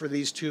work for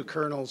these two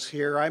colonels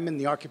here. I'm in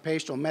the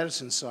occupational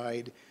medicine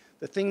side.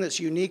 The thing that's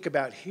unique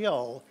about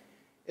Hill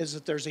is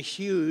that there's a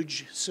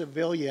huge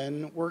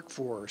civilian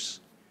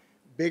workforce,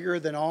 bigger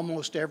than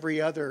almost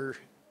every other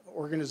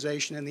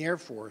organization in the Air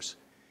Force.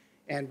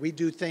 And we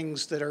do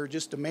things that are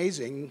just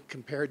amazing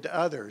compared to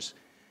others.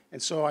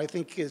 And so I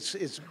think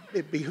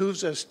it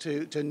behooves us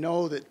to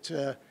know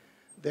that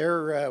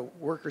their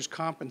workers'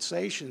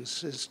 compensation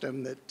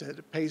system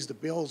that pays the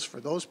bills for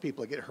those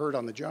people that get hurt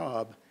on the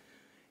job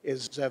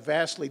is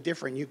vastly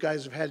different. You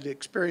guys have had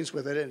experience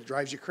with it, and it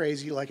drives you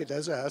crazy like it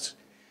does us.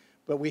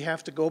 But we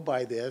have to go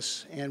by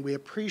this, and we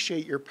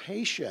appreciate your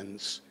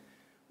patience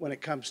when it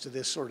comes to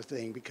this sort of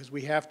thing, because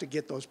we have to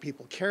get those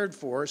people cared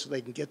for so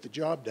they can get the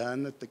job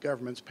done that the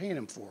government's paying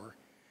them for.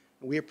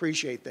 And we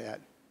appreciate that.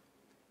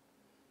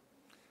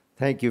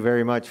 Thank you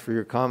very much for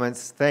your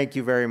comments. Thank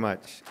you very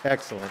much.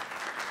 Excellent.